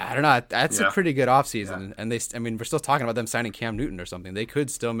 I don't know. That's a pretty good offseason. Yeah. And we're still talking about them signing Cam Newton or something. They could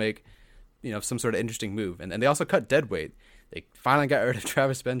still make, some sort of interesting move. And they also cut deadweight. They finally got rid of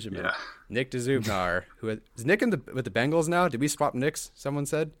Travis Benjamin. Yeah. Nick DeZubnar, is Nick with the Bengals now? Did we swap Nicks? Someone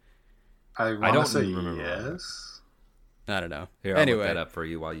said. I don't say yes. I don't know. Here, I'll look that up for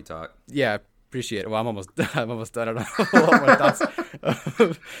you while you talk. Yeah, appreciate it. Well, I'm almost done. I don't know what my thoughts.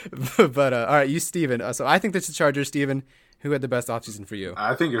 But all right, you, Steven. So I think this is Chargers, Steven. Who had the best offseason for you?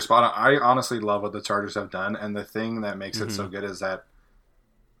 I think you're spot on. I honestly love what the Chargers have done, and the thing that makes it so good is that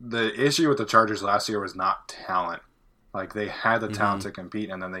the issue with the Chargers last year was not talent. Like, they had the talent to compete,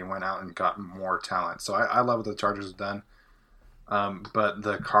 and then they went out and got more talent. So I love what the Chargers have done. But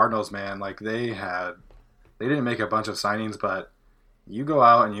the Cardinals, man, like, they didn't make a bunch of signings, but you go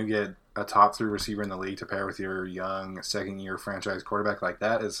out and you get a top 3 receiver in the league to pair with your young second-year franchise quarterback like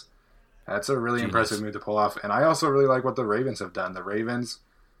that that's a really impressive move to pull off. And I also really like what the Ravens have done. The Ravens,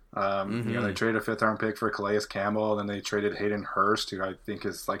 they traded a 5th-round pick for Calais Campbell, and then they traded Hayden Hurst, who I think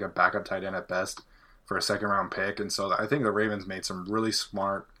is like a backup tight end at best, for a 2nd-round pick. And so I think the Ravens made some really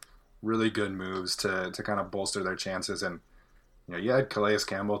smart, really good moves to kind of bolster their chances. And you add Calais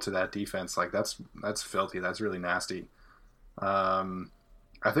Campbell to that defense, like that's filthy. That's really nasty.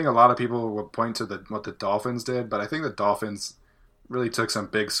 I think a lot of people will point to what the Dolphins did, but I think the Dolphins really took some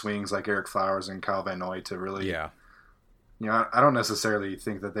big swings like Eric Flowers and Kyle Van Noy to really, I don't necessarily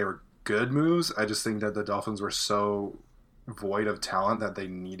think that they were good moves. I just think that the Dolphins were so void of talent that they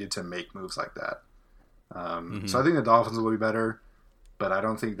needed to make moves like that. So I think the Dolphins will be better, but I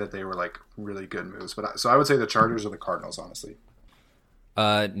don't think that they were like really good moves. So I would say the Chargers or the Cardinals, honestly.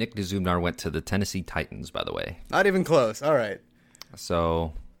 Nick Dzumnar went to the Tennessee Titans, by the way. Not even close. All right.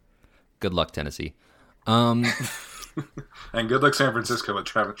 So good luck, Tennessee. And good luck, San Francisco, with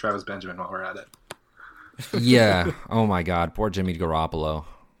Travis Benjamin while we're at it. Yeah. Oh my God. Poor Jimmy Garoppolo.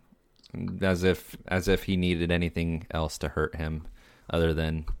 As if he needed anything else to hurt him other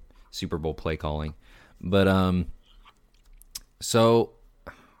than Super Bowl play calling. But so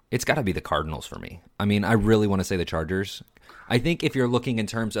it's got to be the Cardinals for me. I mean, I really want to say the Chargers. I think if you're looking in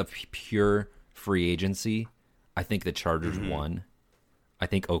terms of pure free agency, I think the Chargers won. I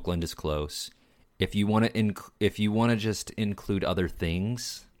think Oakland is close. If you want to just include other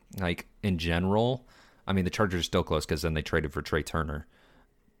things, like in general, I mean the Chargers are still close because then they traded for Trey Turner.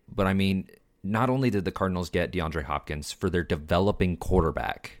 But I mean, not only did the Cardinals get DeAndre Hopkins for their developing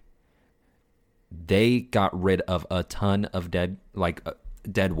quarterback, they got rid of a ton of dead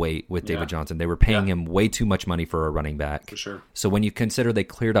weight with David Johnson. They were paying him way too much money for a running back. For sure. So when you consider they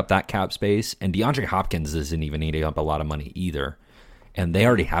cleared up that cap space, and DeAndre Hopkins isn't even eating up a lot of money either, and they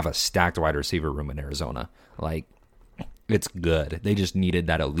already have a stacked wide receiver room in Arizona. Like, it's good. They just needed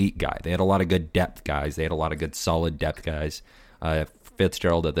that elite guy. They had a lot of good depth guys. They had a lot of good solid depth guys.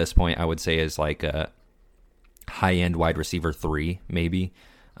 Fitzgerald at this point, I would say, is like a high-end wide receiver 3, maybe.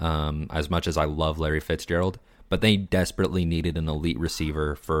 As much as I love Larry Fitzgerald, but they desperately needed an elite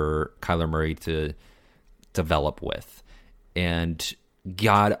receiver for Kyler Murray to develop with. And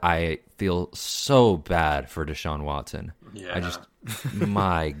God, I feel so bad for Deshaun Watson. Yeah.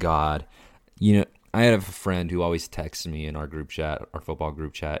 My God. You know, I have a friend who always texts me in our group chat, our football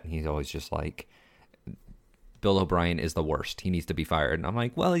group chat, and he's always just like, Bill O'Brien is the worst. He needs to be fired. And I'm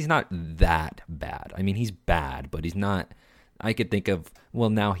like, well, he's not that bad. I mean, he's bad, but he's not. I could think of,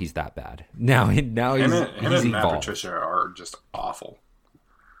 well, now he's that bad. Now he's him and Matt evolved. Patricia are just awful.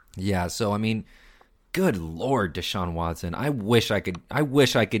 Yeah, so I mean, good Lord, Deshaun Watson. I wish I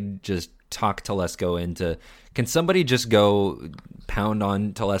could just talk Telesco into. Can somebody just go pound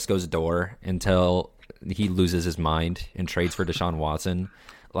on Telesco's door until he loses his mind and trades for Deshaun Watson?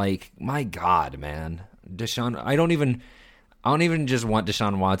 Like, my God, man, Deshaun. I don't even just want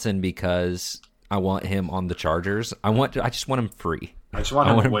Deshaun Watson because I want him on the Chargers. I just want him free. I just want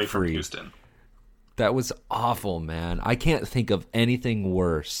him away from Houston. That was awful, man. I can't think of anything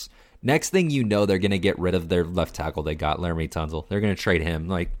worse. Next thing you know, they're going to get rid of their left tackle they got, Laramie Tunsil. They're going to trade him.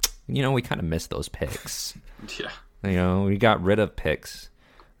 Like, you know, we kind of missed those picks. Yeah. You know, we got rid of picks.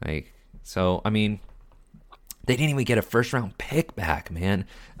 Like, so, I mean, they didn't even get a first-round pick back, man.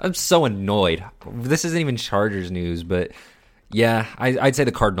 I'm so annoyed. This isn't even Chargers news, but yeah, I'd say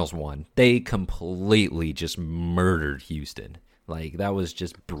the Cardinals won. They completely just murdered Houston. Like, that was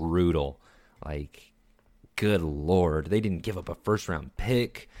just brutal. Like, good Lord. They didn't give up a first-round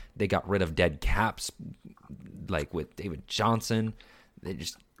pick. They got rid of dead caps, like with David Johnson. They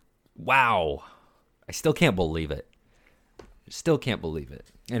just, wow. I still can't believe it. Still can't believe it.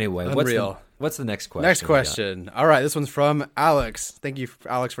 Anyway, what's the next question? Next question. All right, this one's from Alex. Thank you,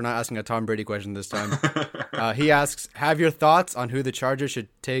 Alex, for not asking a Tom Brady question this time. He asks, have your thoughts on who the Chargers should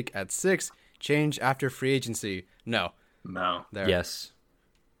take at 6 change after free agency? No. There. Yes.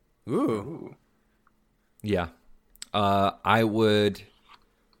 Ooh. Yeah. I would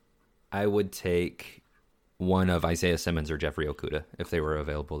take one of Isaiah Simmons or Jeffrey Okudah if they were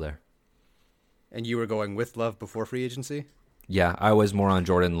available there. And you were going with Love before free agency? Yeah, I was more on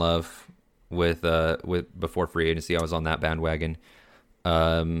Jordan Love with before free agency. I was on that bandwagon.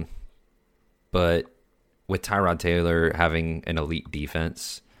 But with Tyrod Taylor having an elite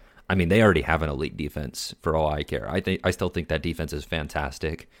defense, I mean, they already have an elite defense for all I care. I still think that defense is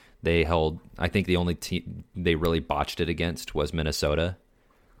fantastic. I think the only team they really botched it against was Minnesota.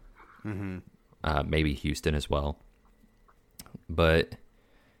 Mm-hmm. Maybe Houston as well. But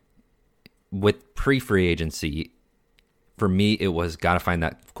with pre-free agency, for me, it was got to find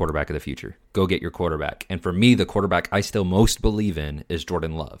that quarterback of the future. Go get your quarterback. And for me, the quarterback I still most believe in is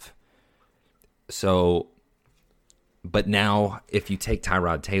Jordan Love. So, but now if you take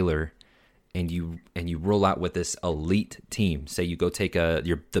Tyrod Taylor and you roll out with this elite team, say you go take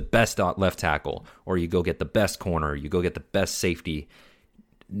the best left tackle, or you go get the best corner, you go get the best safety,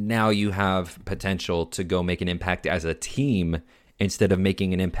 now you have potential to go make an impact as a team instead of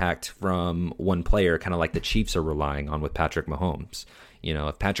making an impact from one player, kind of like the Chiefs are relying on with Patrick Mahomes. You know,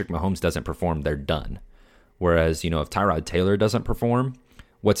 if Patrick Mahomes doesn't perform, they're done. Whereas, you know, if Tyrod Taylor doesn't perform,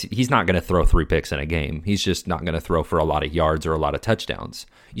 he's not going to throw 3 picks in a game. He's just not going to throw for a lot of yards or a lot of touchdowns.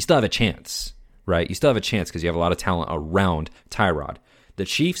 You still have a chance, right? You still have a chance because you have a lot of talent around Tyrod. The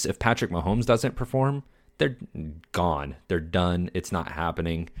Chiefs, if Patrick Mahomes doesn't perform, they're gone. They're done. It's not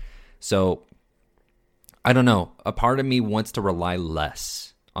happening. So I don't know. A part of me wants to rely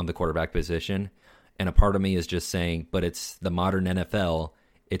less on the quarterback position, and a part of me is just saying, but it's the modern NFL.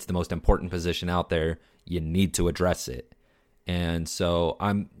 It's the most important position out there. You need to address it. And so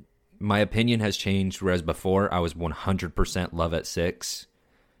my opinion has changed, whereas before I was 100% Love at 6.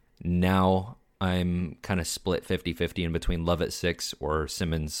 Now I'm kind of split 50-50 in between Love at 6 or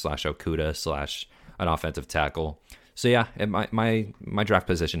Simmons/Okudah/ an offensive tackle. So yeah, my draft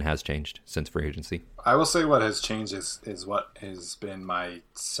position has changed since free agency. I will say what has changed is what has been my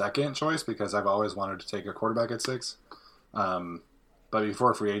second choice, because I've always wanted to take a quarterback at 6. But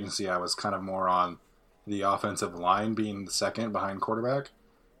before free agency, I was kind of more on the offensive line being the second behind quarterback.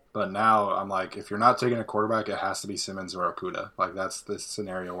 But now I'm like, if you're not taking a quarterback, it has to be Simmons or Okudah. Like, that's the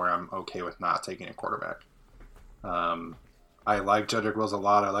scenario where I'm okay with not taking a quarterback. I like Jedrick Wills a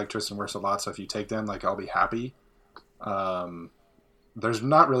lot. I like Tristan Wirfs a lot. So if you take them, like, I'll be happy. There's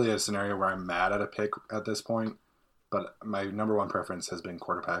not really a scenario where I'm mad at a pick at this point. But my number one preference has been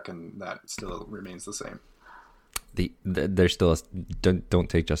quarterback, and that still remains the same. There's still don't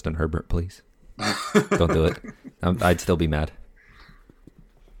take Justin Herbert, please. Don't do it. I'd still be mad.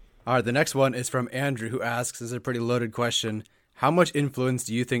 All right, the next one is from Andrew, who asks, this is a pretty loaded question. How much influence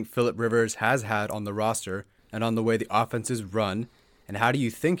do you think Phillip Rivers has had on the roster and on the way the offense is run? And how do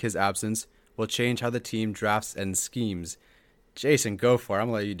you think his absence will change how the team drafts and schemes? Jason, go for it. I'm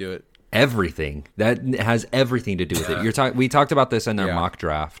going to let you do it. Everything. That has everything to do with it. We talked about this in our mock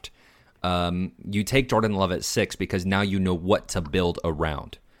draft. You take Jordan Love at 6 because now you know what to build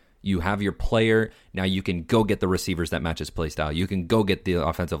around. You have your player. Now you can go get the receivers that match his play style. You can go get the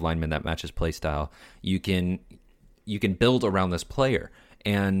offensive lineman that matches play style. You can build around this player.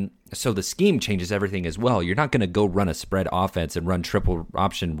 And so the scheme changes everything as well. You're not going to go run a spread offense and run triple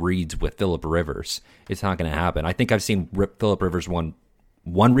option reads with Phillip Rivers. It's not going to happen. I think I've seen Phillip Rivers one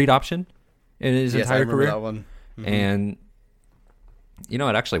read option in his entire career. That one. Mm-hmm. And, it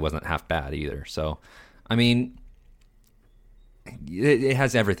actually wasn't half bad either. So, I mean, it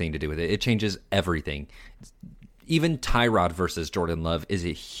has everything to do with it. It changes everything. Even Tyrod versus Jordan Love is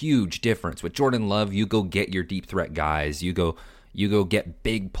a huge difference. With Jordan Love, you go get your deep threat guys. You go get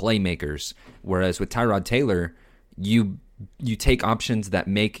big playmakers. Whereas with Tyrod Taylor, you take options that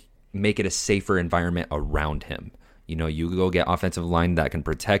make it a safer environment around him. You go get offensive line that can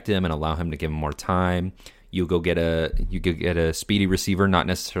protect him and allow him to give him more time. You could get a speedy receiver, not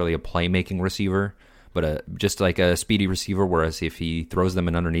necessarily a playmaking receiver, but just like a speedy receiver, whereas if he throws them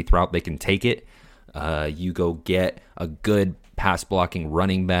an underneath route, they can take it. You go get a good pass blocking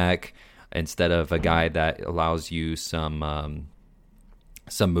running back instead of a guy that allows you some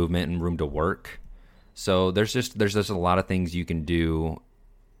movement and room to work. So there's just a lot of things you can do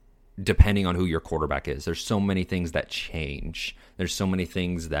depending on who your quarterback is. There's so many things that change. There's so many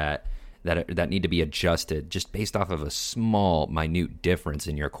things that need to be adjusted just based off of a small, minute difference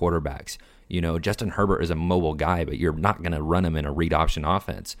in your quarterbacks. Justin Herbert is a mobile guy, but you're not going to run him in a read option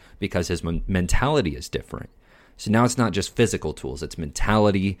offense because his mentality is different. So now it's not just physical tools; it's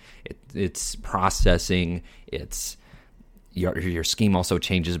mentality, it's processing, it's your scheme also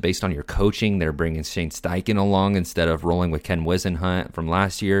changes based on your coaching. They're bringing Shane Steichen along instead of rolling with Ken Wisenhunt from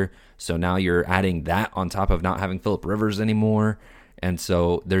last year. So now you're adding that on top of not having Phillip Rivers anymore. And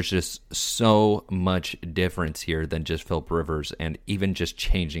so there's just so much difference here than just Phillip Rivers, and even just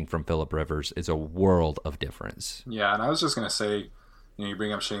changing from Phillip Rivers is a world of difference. Yeah, and I was just going to say, you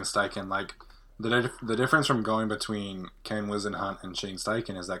bring up Shane Steichen, like the difference from going between Ken Wisenhunt and Shane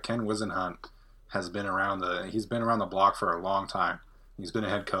Steichen is that Ken Wisenhunt has been around the block for a long time. He's been a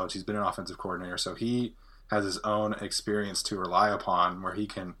head coach, he's been an offensive coordinator, so he has his own experience to rely upon where he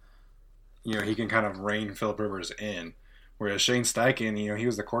can kind of rein Phillip Rivers in. Whereas Shane Steichen, he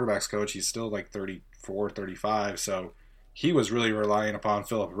was the quarterback's coach. He's still like 34, 35. So he was really relying upon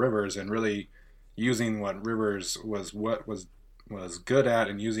Phillip Rivers and really using what Rivers was good at,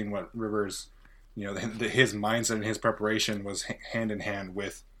 and using what Rivers, his mindset and his preparation was hand in hand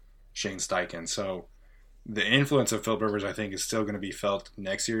with Shane Steichen. So the influence of Phillip Rivers, I think, is still going to be felt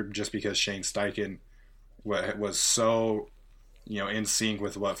next year just because Shane Steichen was so in sync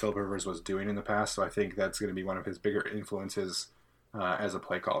with what Phillip Rivers was doing in the past. So I think that's going to be one of his bigger influences as a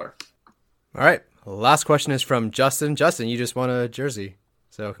play caller. All right. Last question is from Justin. Justin, you just won a jersey,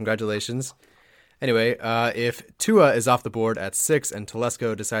 so congratulations. Anyway, if Tua is off the board at 6 and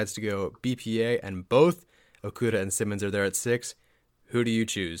Telesco decides to go BPA and both Okudah and Simmons are there at 6, who do you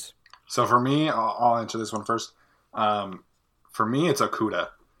choose? So for me, I'll answer this one first. For me, it's Okudah.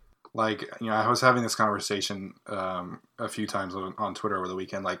 like, I was having this conversation a few times on Twitter over the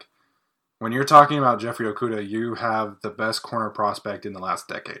weekend. Like, when you're talking about Jeffrey Okudah, you have the best corner prospect in the last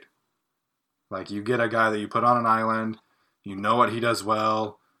decade. Like, you get a guy that you put on an island, you know what he does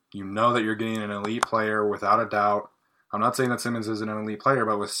well, you know that you're getting an elite player without a doubt. I'm not saying that Simmons isn't an elite player,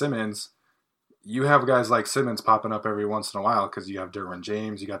 but with Simmons, you have guys like Simmons popping up every once in a while because you have Derwin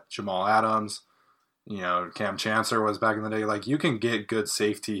James, you got Jamal Adams, Cam Chancellor was back in the day. Like, you can get good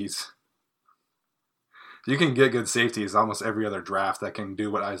safeties. You can get good safeties almost every other draft that can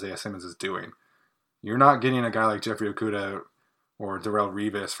do what Isaiah Simmons is doing. You're not getting a guy like Jeffrey Okudah or Darrelle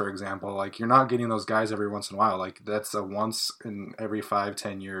Revis, for example. Like, you're not getting those guys every once in a while. Like, that's a once in every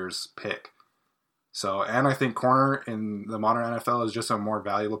 5-10 years pick. So, and I think corner in the modern NFL is just a more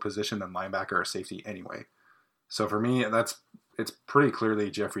valuable position than linebacker or safety anyway. So for me, it's pretty clearly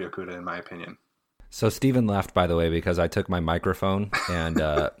Jeffrey Okudah in my opinion. So Steven laughed, by the way, because I took my microphone and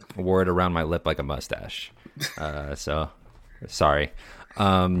wore it around my lip like a mustache. So, sorry.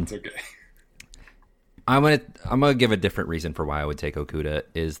 It's okay. I'm gonna give a different reason for why I would take Okudah,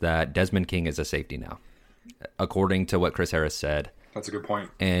 is that Desmond King is a safety now, according to what Chris Harris said. That's a good point.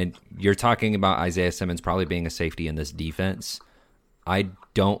 And you're talking about Isaiah Simmons probably being a safety in this defense. I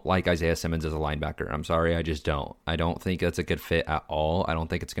don't like Isaiah Simmons as a linebacker. I'm sorry, I just don't. I don't think that's a good fit at all. I don't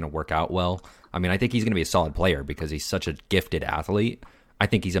think it's going to work out well. I mean, I think he's going to be a solid player because he's such a gifted athlete. I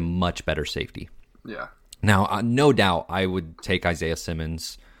think he's a much better safety. Yeah. Now, no doubt, I would take Isaiah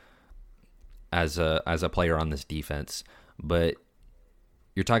Simmons as a player on this defense, but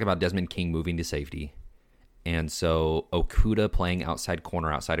you're talking about Desmond King moving to safety. And so Okudah playing outside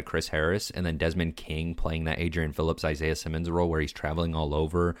corner outside of Chris Harris, and then Desmond King playing that Adrian Phillips, Isaiah Simmons role where he's traveling all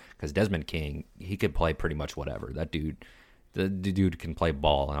over. Because Desmond King, he could play pretty much whatever. That dude, the dude can play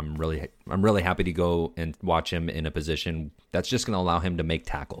ball. I'm really happy to go and watch him in a position that's just going to allow him to make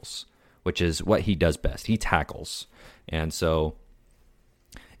tackles, which is what he does best. He tackles, and so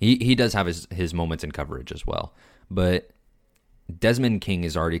he does have his moments in coverage as well. But Desmond King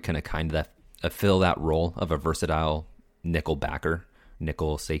is already going to kind of fill that role of a versatile nickel backer,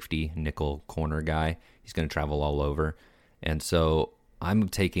 nickel safety, nickel corner guy. He's going to travel all over. And so I'm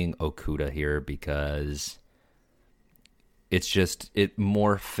taking Okudah here because it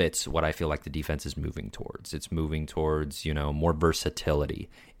more fits what I feel like the defense is moving towards. It's moving towards, more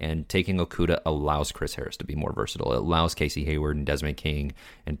versatility. And taking Okudah allows Chris Harris to be more versatile. It allows Casey Hayward and Desmond King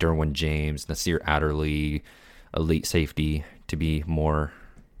and Derwin James, Nasir Adderley, elite safety, to be more...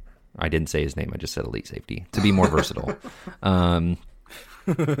 I didn't say his name. I just said elite safety, to be more versatile.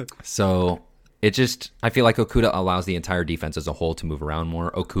 So I feel like Okudah allows the entire defense as a whole to move around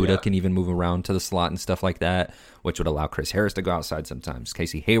more. Okudah can even move around to the slot and stuff like that, which would allow Chris Harris to go outside sometimes,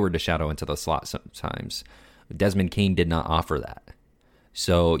 Casey Hayward to shadow into the slot sometimes. Desmond King did not offer that.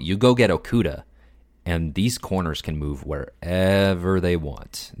 So you go get Okudah, and these corners can move wherever they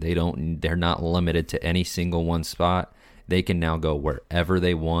want. They're not limited to any single one spot. They can now go wherever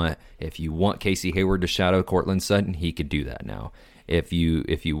they want. If you want Casey Hayward to shadow Courtland Sutton, he could do that now. If you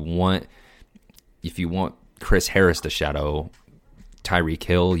want Chris Harris to shadow Tyreek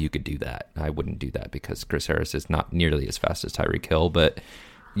Hill, you could do that. I wouldn't do that because Chris Harris is not nearly as fast as Tyreek Hill, but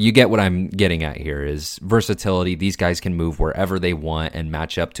you get what I'm getting at here is versatility. These guys can move wherever they want and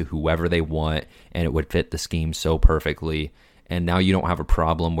match up to whoever they want, and it would fit the scheme so perfectly. And now you don't have a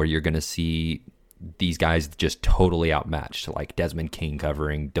problem where you're going to see these guys just totally outmatched, like Desmond King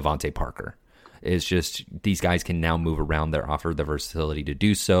covering Devontae Parker. It's just these guys can now move around. They're offered the versatility to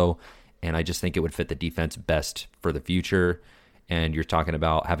do so, and I just think it would fit the defense best for the future. And you're talking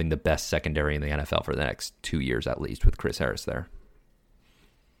about having the best secondary in the NFL for the next 2 years at least with Chris Harris there.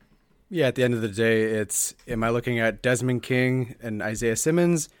 Yeah, at the end of the day, it's, am I looking at Desmond King and Isaiah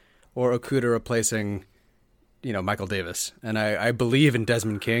Simmons or Okudah replacing Michael Davis? And I believe in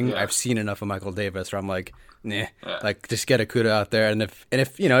Desmond King. Yeah. I've seen enough of Michael Davis where I'm like, nah, like just get Okudah out there. And if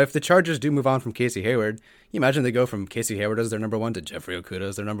the Chargers do move on from Casey Hayward, you imagine they go from Casey Hayward as their number one to Jeffrey Okudah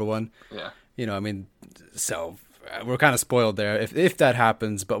as their number one. Yeah. So we're kind of spoiled there if that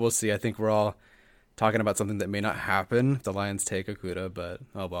happens, but we'll see. I think we're all talking about something that may not happen if the Lions take Okudah, but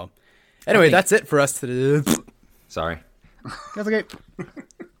oh well. Anyway, that's it for us today. Sorry. That's okay.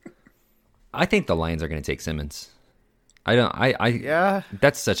 I think the Lions are going to take Simmons. Yeah.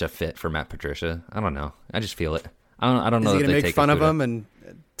 That's such a fit for Matt Patricia. I don't know. I just feel it. I don't know. Is he going to make fun of him and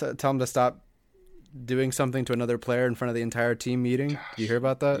tell him to stop doing something to another player in front of the entire team meeting? Gosh, do you hear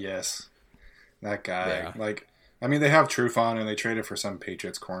about that? Yes. That guy. Yeah. They have Trufant and they traded for some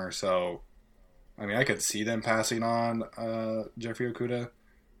Patriots corner, so I could see them passing on Jeffrey Okudah.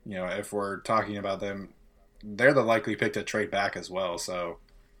 If we're talking about them, they're the likely pick to trade back as well, so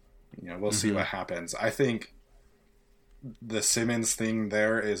We'll see what happens. I think the Simmons thing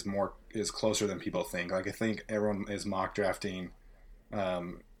there is closer than people think. Like, I think everyone is mock drafting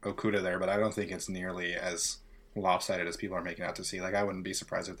Okudah there, but I don't think it's nearly as lopsided as people are making out to see. Like, I wouldn't be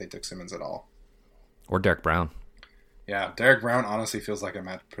surprised if they took Simmons at all. Or Derek Brown. Yeah, Derek Brown honestly feels like a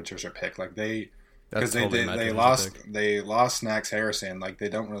Matt Patricia pick. Like, they lost Snacks Harrison. Like, they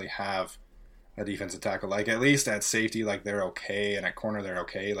don't really have a defensive tackle. Like, at least at safety, like, they're okay, and at corner they're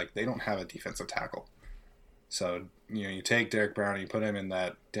okay. Like, they don't have a defensive tackle. So, you take Derek Brown and you put him in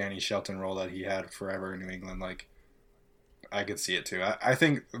that Danny Shelton role that he had forever in New England. Like, I could see it too. I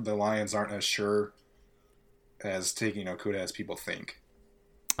think the Lions aren't as sure as taking Okudah as people think.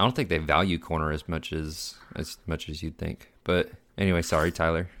 I don't think they value corner as much as you'd think. But anyway, sorry,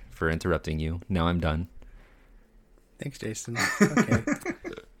 Tyler, for interrupting you. Now I'm done. Thanks, Jason. Okay.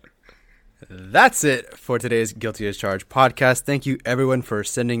 That's it for today's Guilty as Charged podcast. Thank you, everyone, for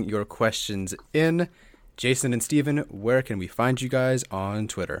sending your questions in. Jason and Steven, where can we find you guys on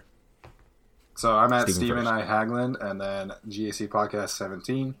Twitter? So I'm at Steven I. Hagland, and then GAC Podcast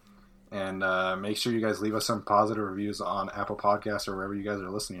 17. And make sure you guys leave us some positive reviews on Apple Podcasts or wherever you guys are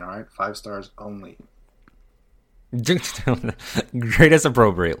listening, all right? 5 stars only. Grade us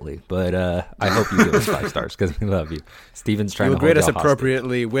appropriately, but I hope you give us 5 stars because we love you. Steven's trying to grade us hostage.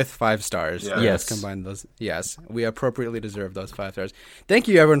 appropriately with 5 stars. Yeah. Yes. Combine those. Yes, we appropriately deserve those 5 stars. Thank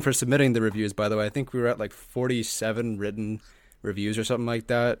you, everyone, for submitting the reviews, by the way. I think we were at like 47 written reviews or something like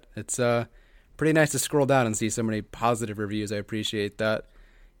that. It's pretty nice to scroll down and see so many positive reviews. I appreciate that.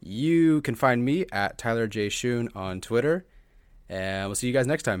 You can find me at Tyler J. Schoon on Twitter, and we'll see you guys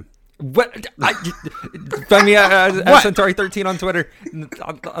next time. What? Find me at Centauri 13 on Twitter.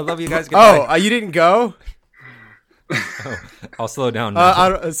 I love you guys. Goodbye. You didn't go? I'll slow down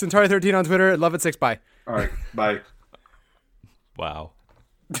now. Centauri 13 on Twitter. Love at 6. Bye. All right. Bye. Wow.